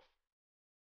yourself.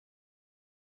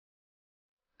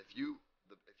 If you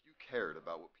cared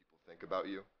about what people think about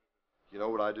you, you know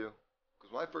what I do?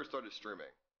 Because when I first started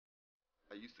streaming,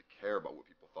 I used to care about what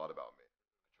people thought about me.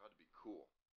 I tried to be cool.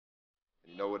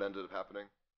 And you know what ended up happening? I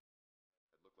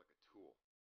looked like a tool.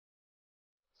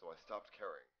 So I stopped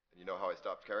caring. And you know how I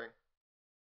stopped caring?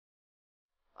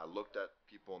 I looked at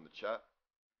people in the chat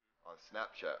on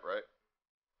Snapchat, right?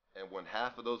 And when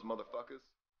half of those motherfuckers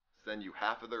send you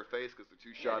half of their face because they're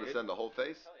too shy to send the whole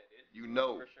face, you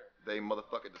know they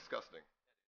motherfucking disgusting.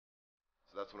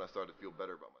 So that's when I started to feel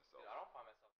better about myself. Dude, I don't find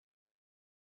myself.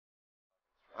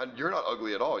 You're not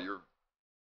ugly at all. You're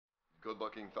a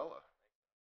good-looking fella.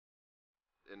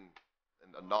 In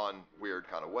a non-weird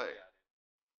kind of way.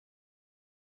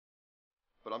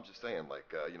 But I'm just saying,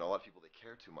 like, a lot of people, they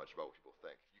care too much about what people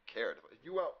think. If you cared, if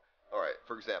you out, all right,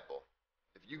 for example,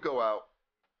 if you go out,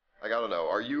 like, I don't know,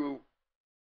 are you,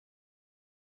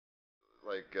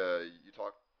 like, you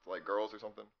talk to, like, girls or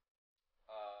something?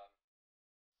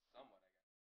 Somewhat, I guess.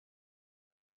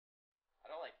 I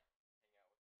don't, like, hang out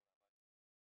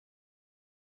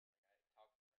with people that much. Like, I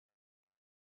talk to my friends.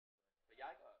 But yeah,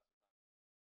 I go out sometimes.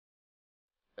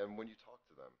 And when you talk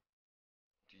to them,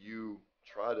 do you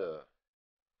try to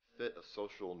fit a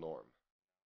social norm?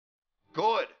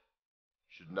 Good!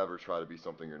 You should never try to be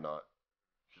something you're not.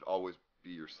 You should always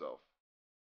be yourself.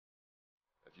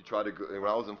 If you try to go,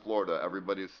 when I was in Florida,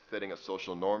 everybody was fitting a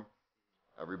social norm.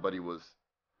 Everybody was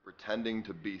pretending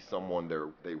to be someone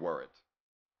they weren't.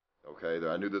 Okay,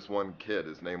 I knew this one kid,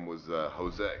 his name was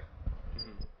Jose.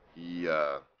 He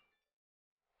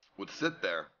would sit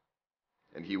there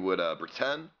and he would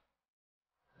pretend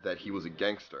that he was a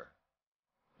gangster.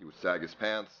 He would sag his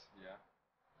pants,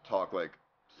 talk like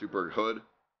super hood.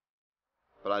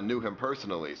 But I knew him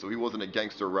personally, so he wasn't a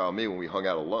gangster around me when we hung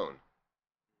out alone.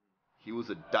 He was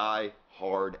a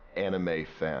die-hard anime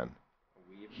fan.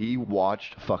 He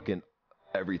watched fucking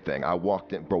everything. I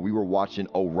walked in, bro, we were watching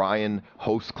Orion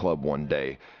Host Club one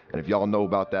day. And if y'all know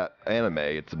about that anime,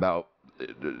 it's about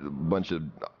a bunch of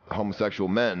homosexual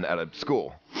men at a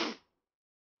school.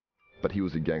 But he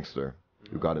was a gangster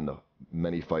who got into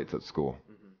many fights at school.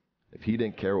 If he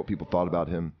didn't care what people thought about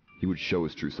him, he would show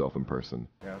his true self in person.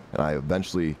 Yeah. And I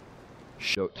eventually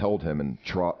told him, and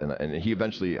he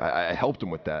eventually, I helped him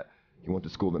with that. He went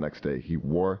to school the next day. He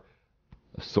wore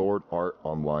a Sword Art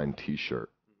Online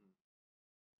t-shirt.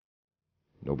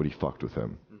 Nobody fucked with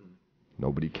him.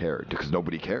 Nobody cared, because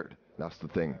nobody cared. That's the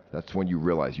thing. That's when you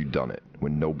realize you've done it,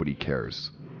 when nobody cares.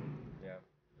 Yeah.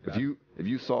 If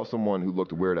you saw someone who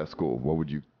looked weird at school, what would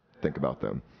you think about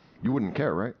them? You wouldn't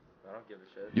care, right? I don't give a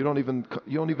shit. You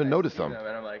don't even notice them. And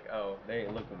I'm like, oh, they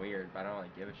look weird, but I don't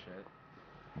like give a shit.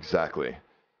 Exactly.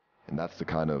 And that's the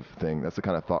kind of thing, that's the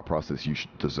kind of thought process you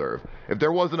should deserve. If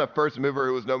there wasn't a first mover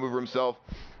who was no mover himself,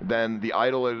 then the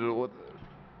idol would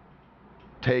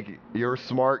take, you're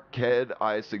smart, kid,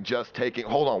 I suggest taking,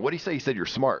 hold on, what did he say? He said you're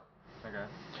smart. Okay.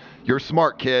 You're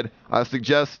smart, kid. I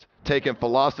suggest taking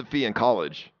philosophy in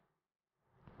college.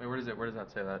 Wait, where does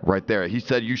that say that? Right there. He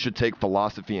said you should take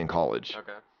philosophy in college.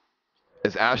 Okay.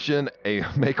 Is Ashton a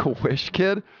Make-A-Wish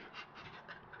kid?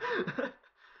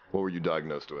 What were you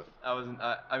diagnosed with? I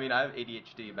have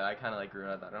ADHD, but I kind of like grew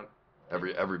up. I don't.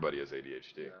 Everybody has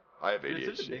ADHD. Yeah. I have ADHD.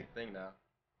 It's such a big thing now.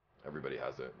 Everybody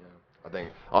has it. Yeah. I think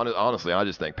honestly, I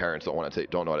just think parents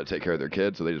don't know how to take care of their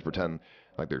kids, so they just pretend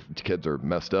like their kids are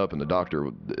messed up, and the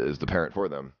doctor is the parent for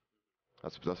them.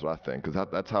 That's what I think, because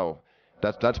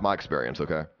that's my experience.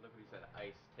 Okay. Look what he said.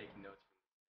 Ice taking notes.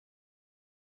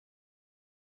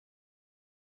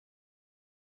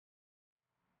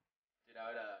 Dude,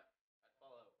 I'd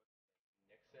follow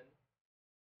Nixon.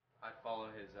 I'd follow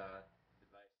his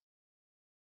advice.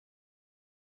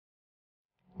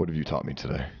 What have you taught me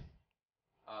today?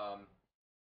 Well,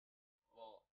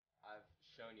 I've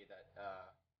shown you that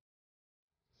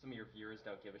some of your viewers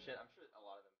don't give a shit. I'm sure a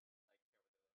lot of them like care what they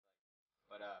look like,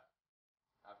 but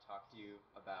I've talked to you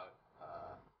about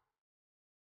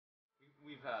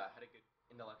we've had a good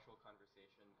intellectual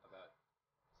conversation about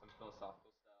some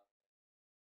philosophical stuff,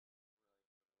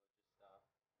 religious stuff.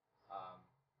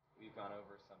 We've gone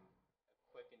over some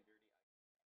quick and dirty ideas.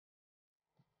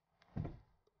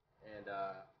 And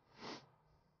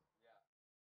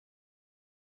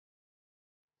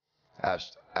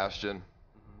Ashton,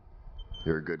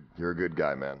 you're a good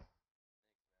guy, man.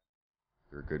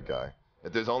 You're a good guy.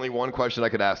 If there's only one question I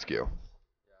could ask you,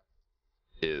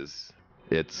 it's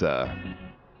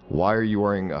why are you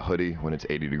wearing a hoodie when it's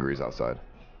 80 degrees outside?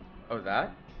 Oh,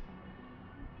 that?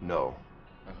 No.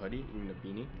 A hoodie? You mean a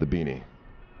beanie? The beanie.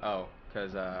 Oh,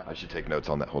 because I should take notes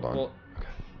on that. Hold on. Well, okay.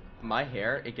 my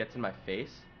hair, it gets in my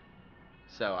face,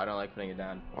 so I don't like putting it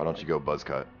down. Why don't you go buzz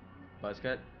cut? Buzz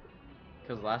cut?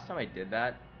 Because last time I did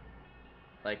that,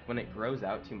 like when it grows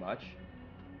out too much,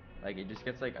 like it just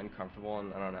gets like uncomfortable,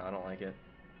 and I don't know, I don't like it.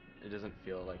 It doesn't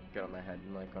feel like good on my head,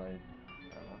 and like when I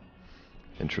don't know.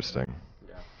 Interesting.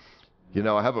 Yeah. You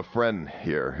know, I have a friend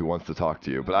here who wants to talk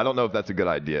to you, but I don't know if that's a good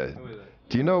idea. Who is it?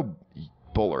 Do you know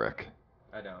Bullerick?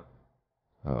 I don't.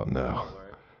 Oh no.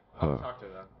 I'll talk to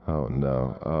them. Oh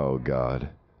no. Oh god.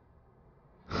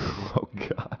 Oh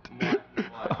god. What?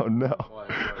 Oh no. What?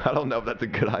 I don't know if that's a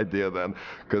good idea then,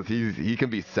 because he can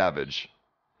be savage.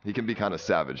 He can be kind of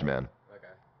savage, man.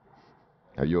 Okay.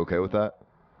 Are you okay with that?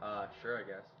 Sure, I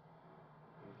guess.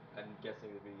 I'm guessing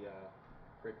it'd be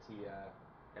pretty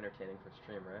entertaining for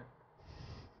stream, right?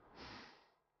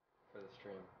 For the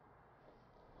stream.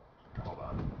 Hold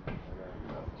on.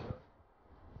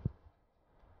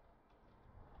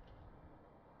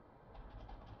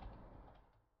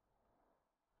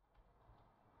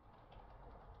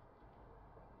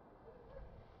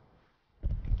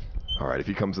 All right, if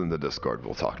he comes in the Discord,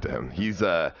 we'll talk to him. He's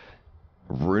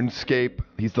RuneScape.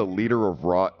 He's the leader of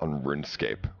ROT on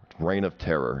RuneScape. Reign of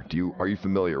Terror. Are you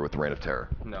familiar with Reign of Terror?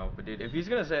 No, but dude, if he's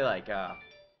gonna say like,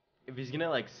 if he's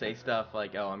gonna like say stuff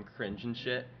like, oh, I'm cringe and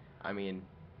shit, I mean,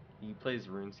 he plays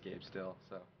RuneScape still,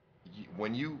 so.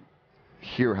 When you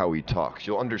hear how he talks,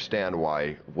 you'll understand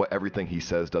why everything he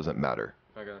says doesn't matter.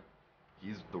 Okay.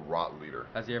 He's the ROT leader.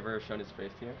 Has he ever shown his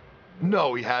face to you?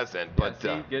 No, he hasn't. But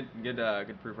yeah, see,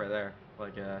 good proof right there.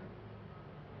 Like,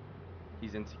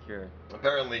 he's insecure.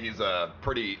 Apparently, he's a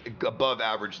pretty above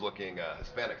average looking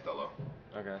Hispanic fellow.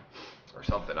 Okay. Or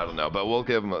something, I don't know. But we'll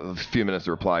give him a few minutes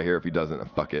to reply here. If he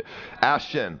doesn't, fuck it.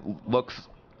 Ashton looks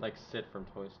like Sid from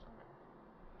Toy Story.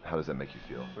 How does that make you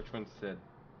feel? Which one's Sid?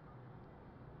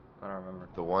 I don't remember.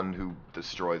 The one who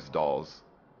destroys dolls.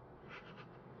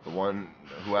 The one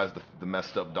who has the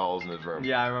messed up dolls in his room.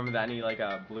 Yeah, I remember that, and he like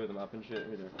blew them up and shit.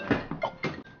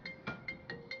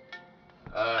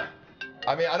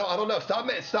 I mean, I don't know.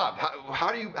 Stop.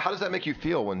 How does that make you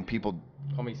feel when people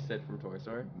call me Sid from Toy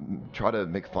Story? Try to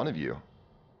make fun of you.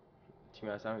 To be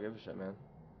honest, I don't give a shit, man.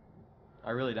 I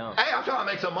really don't. Hey, I'm trying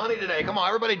to make some money today. Come on,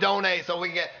 everybody donate so we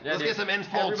can get some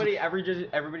info.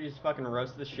 Everybody just fucking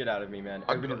roast the shit out of me, man.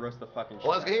 Everybody roast the fucking shit.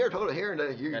 Well, let's get here.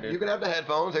 You can have the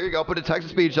headphones. There you go. Put the text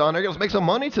to speech on. There you go. Let's make some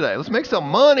money today. Let's make some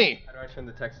money. How do I turn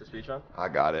the text to speech on? I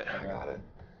got it.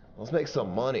 Let's make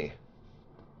some money.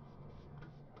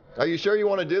 Are you sure you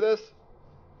want to do this?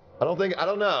 I don't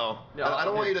know. Yeah, I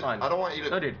don't want you to. Fine. I don't want you to.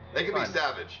 No, dude. They can be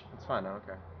savage. It's fine. I don't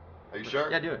care. Are you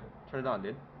sure? Yeah, do it. Turn it on,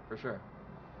 dude. For sure.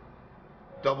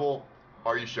 Double.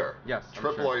 Are you sure? Yes.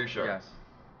 Triple. Are you sure? Yes.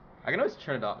 I can always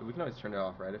turn it off. We can always turn it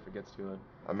off, right? If it gets too loud.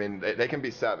 I mean, they can be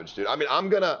savage, dude. I mean, I'm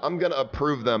gonna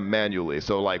approve them manually.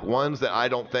 So like ones that I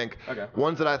don't think,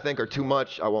 ones that I think are too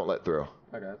much, I won't let through.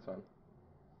 Okay, that's fine.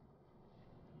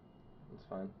 That's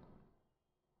fine.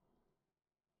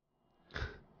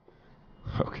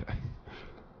 Okay.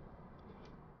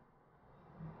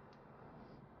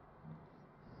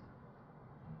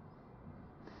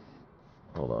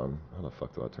 Hold on. How the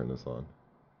fuck do I turn this on?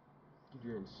 Dude,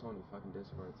 you're in so many fucking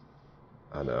Discords.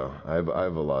 I know. I have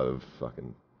a lot of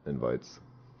fucking invites.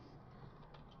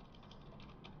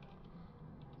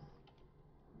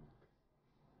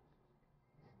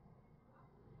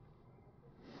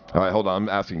 All right, hold on. I'm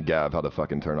asking Gav how to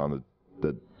fucking turn on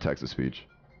the text to speech.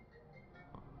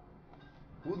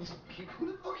 Who the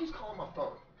fuck keeps calling my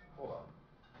phone? Hold on.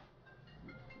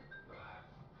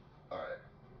 All right.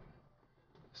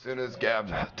 As soon as Gav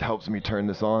helps me turn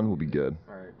this on, we'll be good.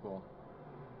 All right, cool.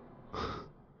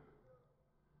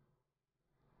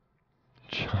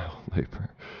 Child labor.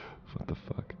 What the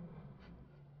fuck?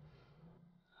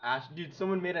 Ash, dude,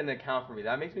 someone made an account for me.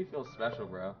 That makes me feel special,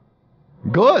 bro.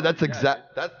 Good. That's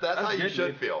That's how you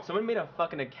should feel. Someone made a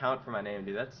fucking account for my name,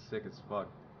 dude. That's sick as fuck.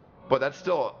 But that's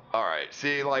still all right.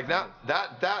 See, like that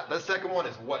second one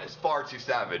is far too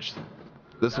savage.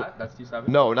 This one. That's too savage.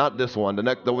 No, not this one. The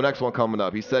next one coming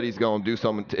up. He said he's gonna do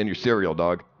something in your cereal,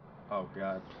 dog. Oh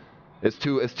god. It's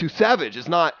too savage. It's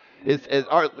not. It's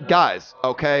all right, guys.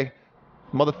 Okay,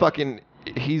 motherfucking.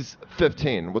 He's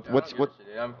 15. What?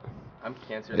 I'm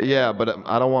cancer. Yeah, but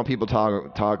I don't want people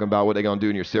talking about what they're gonna do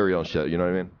in your cereal and shit. You know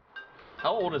what I mean?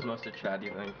 How old is most of Chad? Do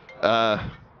you think?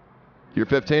 You're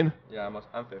 15? Yeah,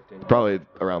 I'm 15. Probably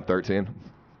around 13.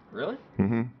 Really?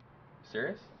 Mm-hmm.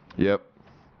 Serious? Yep.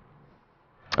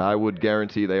 I would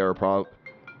guarantee they are probably.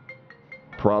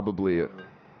 Did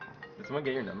someone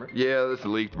get your number? Yeah, this is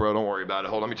leaked, bro. Don't worry about it.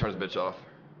 Hold on, let me turn this bitch off.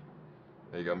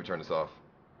 There you go. Let me turn this off.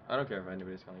 I don't care if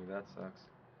anybody's calling you. That sucks.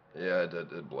 Yeah,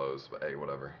 it blows, but hey,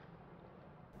 whatever.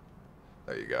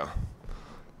 There you go.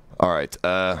 All right.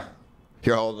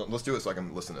 Here, hold on. Let's do it so I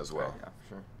can listen as well. Yeah, for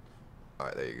sure. All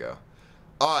right, there you go.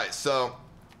 All right, so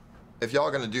if y'all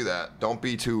are gonna do that, don't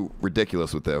be too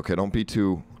ridiculous with it, okay? Don't be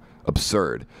too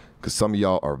absurd, because some of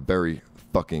y'all are very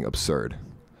fucking absurd.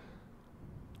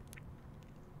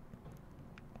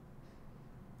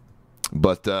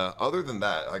 But other than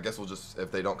that, I guess we'll just,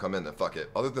 if they don't come in, then fuck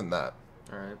it. Other than that,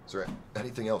 all right. Is there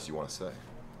anything else you want to say?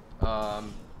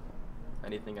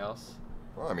 Anything else?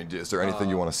 Well, I mean, is there anything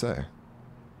you want to say?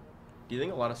 Do you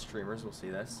think a lot of streamers will see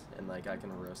this and like I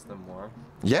can roast them more?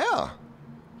 Yeah.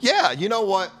 Yeah, you know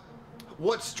what?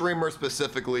 What streamer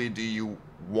specifically do you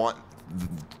want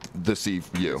to see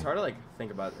you? It's hard to like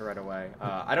think about it right away.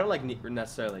 I don't like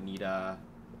necessarily need a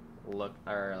look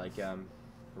or like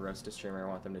roast a streamer. I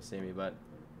want them to see me, but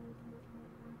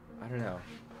I don't know.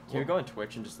 Can we go on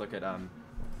Twitch and just look at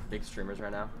big streamers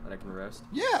right now that I can roast?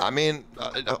 Yeah, I mean,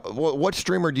 what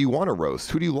streamer do you want to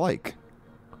roast? Who do you like?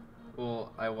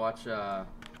 Well, I watch a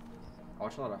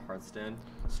lot of Hearthstone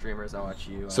streamers. I watch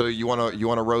you. So you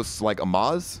wanna roast like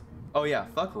Amaz? Oh yeah,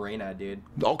 fuck Reynad, dude.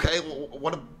 Okay,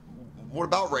 well, what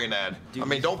about Reynad? I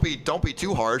mean, don't be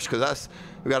too harsh, because that's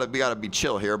we gotta be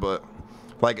chill here. But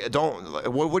like,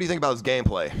 what do you think about his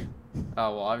gameplay?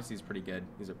 Oh well, obviously he's pretty good.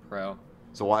 He's a pro.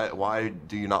 So why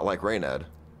do you not like Reynad?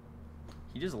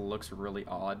 He just looks really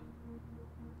odd.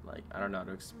 Like, I don't know how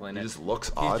to explain it. He just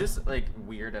looks odd? He's just, like,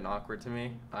 weird and awkward to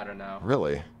me. I don't know.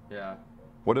 Really? Yeah.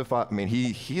 What if I mean,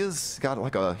 he has got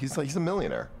like he's a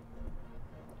millionaire.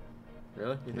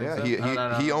 Really? You think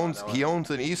Yeah, so? he owns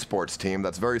an esports team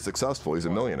that's very successful. He's a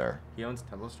millionaire. He owns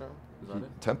Tempo Storm? Is that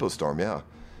it? Tempo Storm, yeah.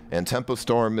 And Tempo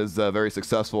Storm is a very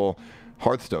successful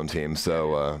Hearthstone team,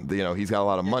 so you know, he's got a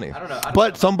lot of money. I don't know.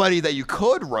 But somebody that you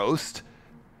could roast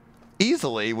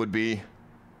easily would be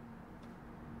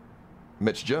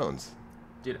Mitch Jones.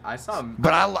 Dude, I saw him.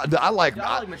 But I like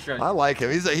Mitch Jones. I like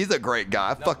him. He's a great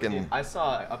guy. Dude, I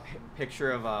saw a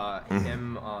picture of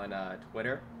him on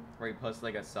Twitter where he posted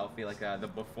like a selfie, like the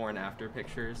before and after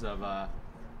pictures of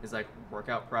his like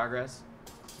workout progress.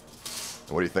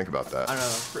 What do you think about that? I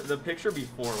don't know. The picture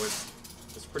before was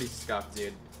pretty scuffed,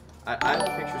 dude. I have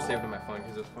the picture saved on my phone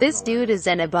because it's. This dude is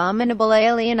an abominable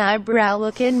alien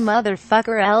eyebrow-looking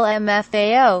motherfucker.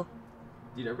 LMFAO.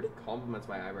 Dude, everybody compliments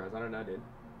my eyebrows. I don't know, dude.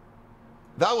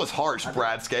 That was harsh,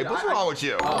 Bradscape. What's wrong with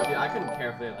you? Oh, dude, I couldn't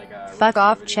care if they like. Fuck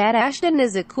off, Chad. Ashton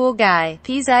is a cool guy.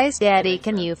 Peace, Ice Daddy.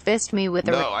 Can you fist me with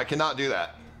a? No, I cannot do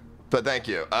that. But thank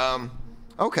you.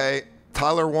 Okay.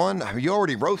 Tyler won. You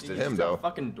already roasted him, though. A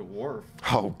fucking dwarf.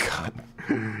 Oh God.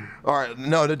 All right,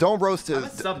 no, don't roast his. I'm a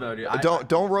sub, though, dude.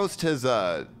 Don't roast his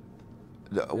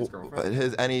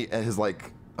his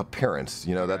like appearance.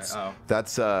 You know, that's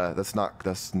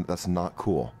not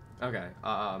cool. Okay.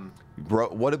 Bro,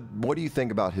 what do you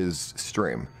think about his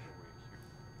stream?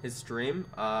 His stream.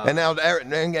 And now,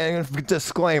 and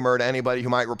disclaimer to anybody who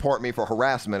might report me for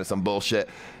harassment or some bullshit.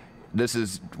 This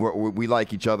is we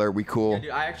like each other. We cool. Yeah,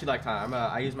 dude, I actually like Tyler.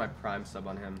 I use my Prime sub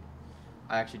on him.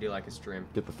 I actually do like his stream.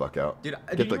 Get the fuck out. Dude,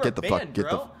 get the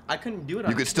fuck. I couldn't do it.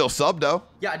 You could still sub though.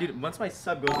 Yeah, dude. Once my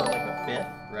sub goes on like the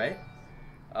 5th, right?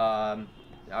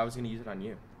 I was gonna use it on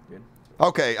you, dude.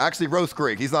 Okay, actually, roast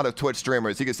Greek. He's not a Twitch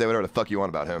streamer, so you can say whatever the fuck you want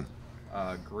about him.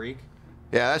 Greek.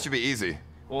 Yeah, that should be easy.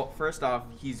 Well, first off,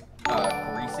 he's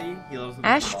greasy. He lives with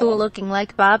Ashfool looking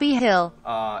like Bobby Hill.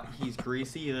 He's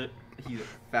greasy. He's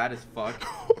fat as fuck.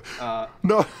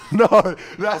 No,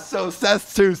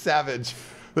 that's too savage.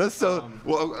 That's so.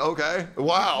 Well, okay.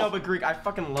 Wow. No, but Greek, I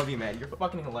fucking love you, man. You're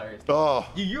fucking hilarious. Oh.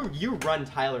 You run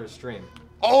Tyler's stream.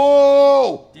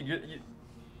 Oh. Dude,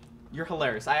 you're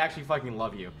hilarious. I actually fucking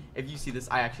love you. If you see this,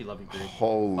 I actually love you, Greek.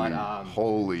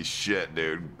 Holy shit,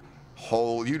 dude.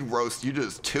 You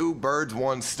just 2 birds,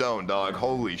 1 stone, dog.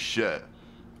 Holy shit.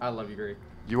 I love you, Greek.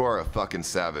 You are a fucking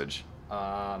savage.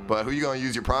 But who you gonna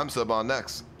use your Prime sub on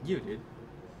next? You, dude.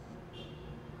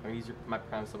 I'm gonna use my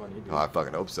Prime sub on you, dude. Oh, I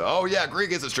fucking hope so. Oh yeah,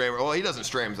 Greek is a streamer. Well, he doesn't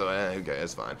stream, so okay,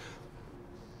 that's fine.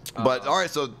 But all right,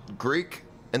 so Greek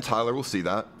and Tyler will see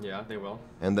that. Yeah, they will.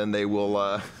 And then they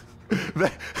will.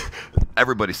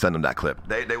 Everybody send them that clip.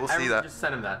 They will see that. Just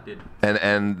send them that, dude.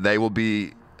 And they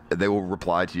will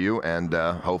reply to you, and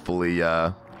hopefully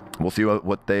we'll see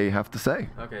what they have to say.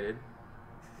 Okay, dude.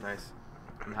 Nice.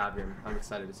 I'm happy. I'm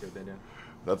excited to see what they do.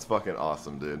 That's fucking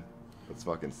awesome, dude. That's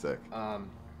fucking sick.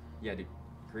 Yeah, dude.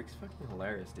 Greek's fucking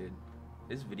hilarious, dude.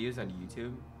 His videos on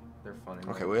YouTube, they're funny.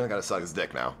 Okay, we only gotta suck his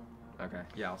dick now. Okay.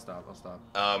 Yeah, I'll stop.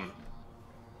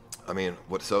 I mean,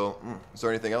 what? So, is there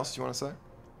anything else you want to say?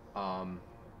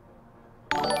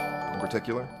 In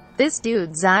particular? This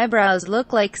dude's eyebrows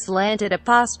look like slanted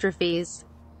apostrophes.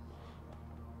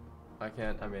 I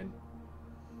mean,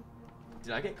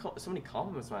 Dude, I get so many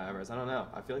compliments on my eyebrows. I don't know.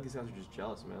 I feel like these guys are just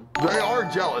jealous, man. They are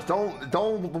jealous.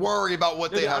 Don't worry about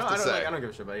what they have to say. I don't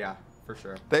give a shit, but yeah, for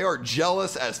sure. They are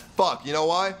jealous as fuck. You know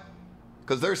why?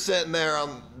 Because they're sitting there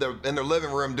in their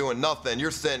living room doing nothing.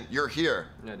 You're here.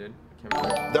 Yeah, dude.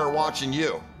 They're watching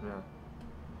you. Yeah.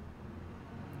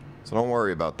 So don't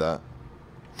worry about that.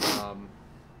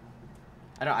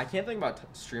 I can't think about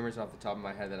streamers off the top of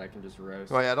my head that I can just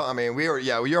roast. Well,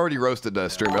 yeah, we already roasted the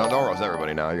streamer. Don't roast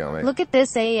everybody now. You got me. Look at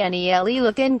this ANELE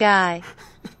looking guy.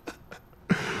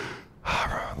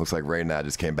 Looks like Raynad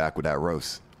just came back with that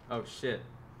roast. Oh shit.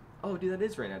 Oh, dude, that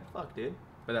is Raynad. Fuck, dude.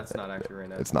 But that's not actually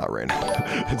Raynad. It's not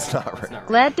Raynad. It's not Raynad.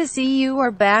 Glad to see you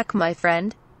are back, my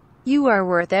friend. You are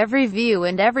worth every view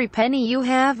and every penny you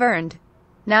have earned.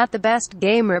 Not the best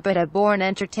gamer, but a born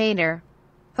entertainer.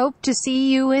 Hope to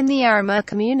see you in the Arma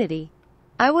community.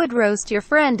 I would roast your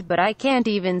friend, but I can't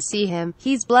even see him.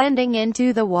 He's blending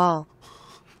into the wall.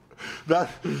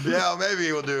 Yeah, maybe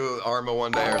we'll do Arma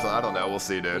one day or something. I don't know. We'll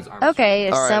see, dude. Okay,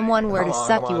 if someone were to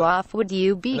suck you off, would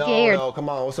you be scared? No, come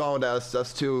on. What's wrong with that?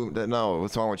 That's too... No,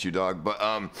 what's wrong with you, dog? But,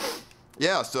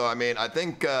 yeah, so, I mean, I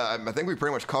think we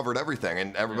pretty much covered everything.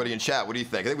 And everybody in chat, what do you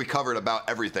think? I think we covered about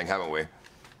everything, haven't we?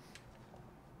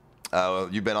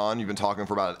 You've been talking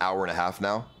for about an hour and a half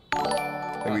now. Not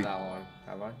that long,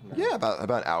 have I? No. Yeah,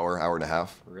 about an hour and a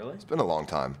half. Really? It's been a long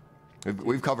time.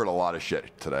 We've covered a lot of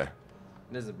shit today.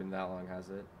 It hasn't been that long, has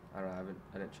it? I don't know.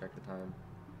 I didn't check the time.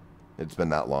 It's been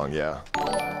that long, yeah.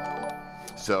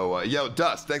 So, yo,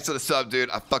 Dust, thanks for the sub, dude.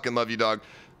 I fucking love you, dog.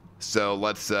 So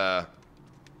let's. I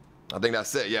think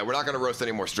that's it. Yeah, we're not gonna roast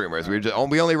any more streamers. We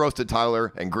only roasted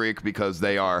Tyler and Greek because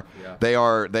I'm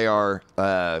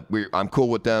cool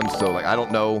with them. So like, I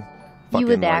don't know. You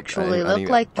would actually look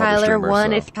like Tyler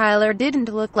won if Tyler didn't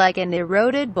look like an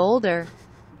eroded boulder.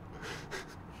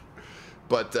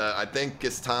 But I think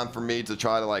it's time for me to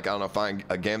try to, like, I don't know, find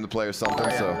a game to play or something.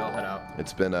 Yeah, so I'll head out.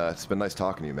 it's been nice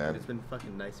talking to you, man. It's been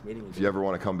fucking nice meeting you. If you ever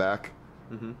want to come back,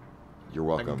 you're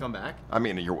welcome. I can come back? I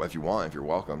mean, if you want, if you're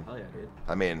welcome. Hell yeah, dude.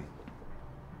 I mean,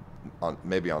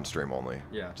 maybe on stream only.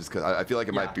 Yeah. Just because I feel like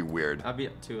it might be weird. I'll be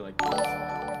up too, like.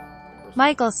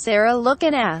 Michael Sarah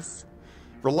looking ass.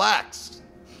 Relax.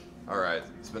 All right,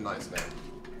 it's been nice, man.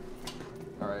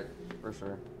 All right, for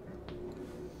sure.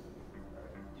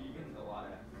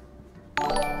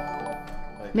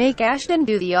 Make Ashton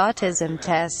do the autism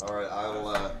test. All right,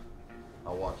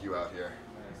 I'll walk you out here.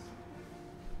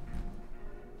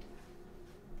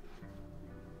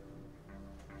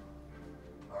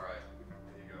 All right,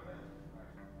 here you go,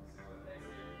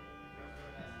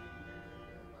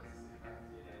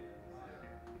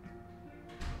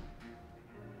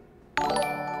 man.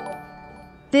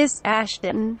 This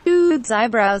Ashton dude's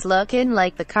eyebrows looking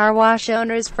like the car wash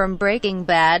owners from Breaking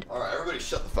Bad. All right, everybody,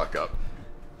 shut the fuck up.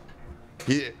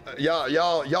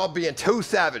 Y'all being too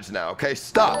savage now, okay?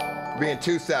 Stop being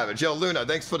too savage. Yo, Luna,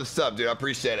 thanks for the sub, dude. I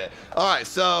appreciate it. All right,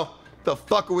 so the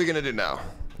fuck are we gonna do now?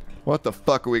 What the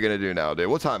fuck are we gonna do now, dude?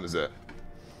 What time is it?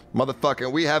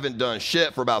 Motherfucking, we haven't done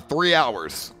shit for about 3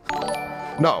 hours.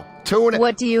 No, 2 and.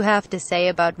 What do you have to say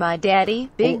about my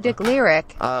daddy, Big Dick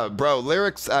Lyric? Bro,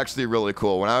 Lyric's actually really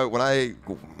cool. When I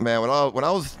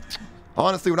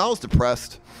was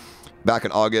depressed back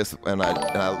in August, and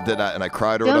I did that, and I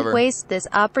cried or whatever. Don't waste this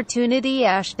opportunity,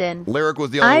 Ashton. Lyric was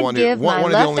the only one who, one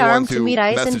of the only ones who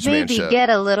messaged me and shit.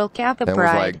 Get a little cap of and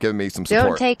pride. was like, give me some support.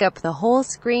 Don't take up the whole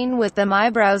screen with them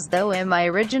eyebrows, though. Am I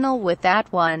original with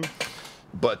that one?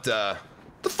 But the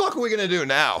fuck are we gonna do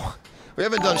now? We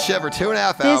haven't done shit for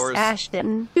 2.5 hours. This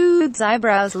Ashton dude's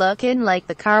eyebrows looking like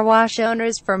the car wash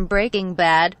owners from Breaking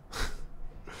Bad.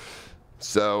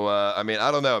 So, I mean,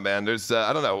 I don't know, man. There's,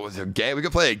 I don't know. Was there a game? We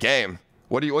could play a game.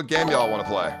 What game y'all want to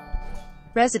play?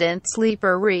 Resident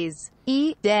Sleeper Reese.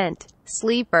 Dent.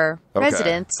 Sleeper. Okay.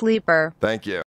 Resident Sleeper. Thank you.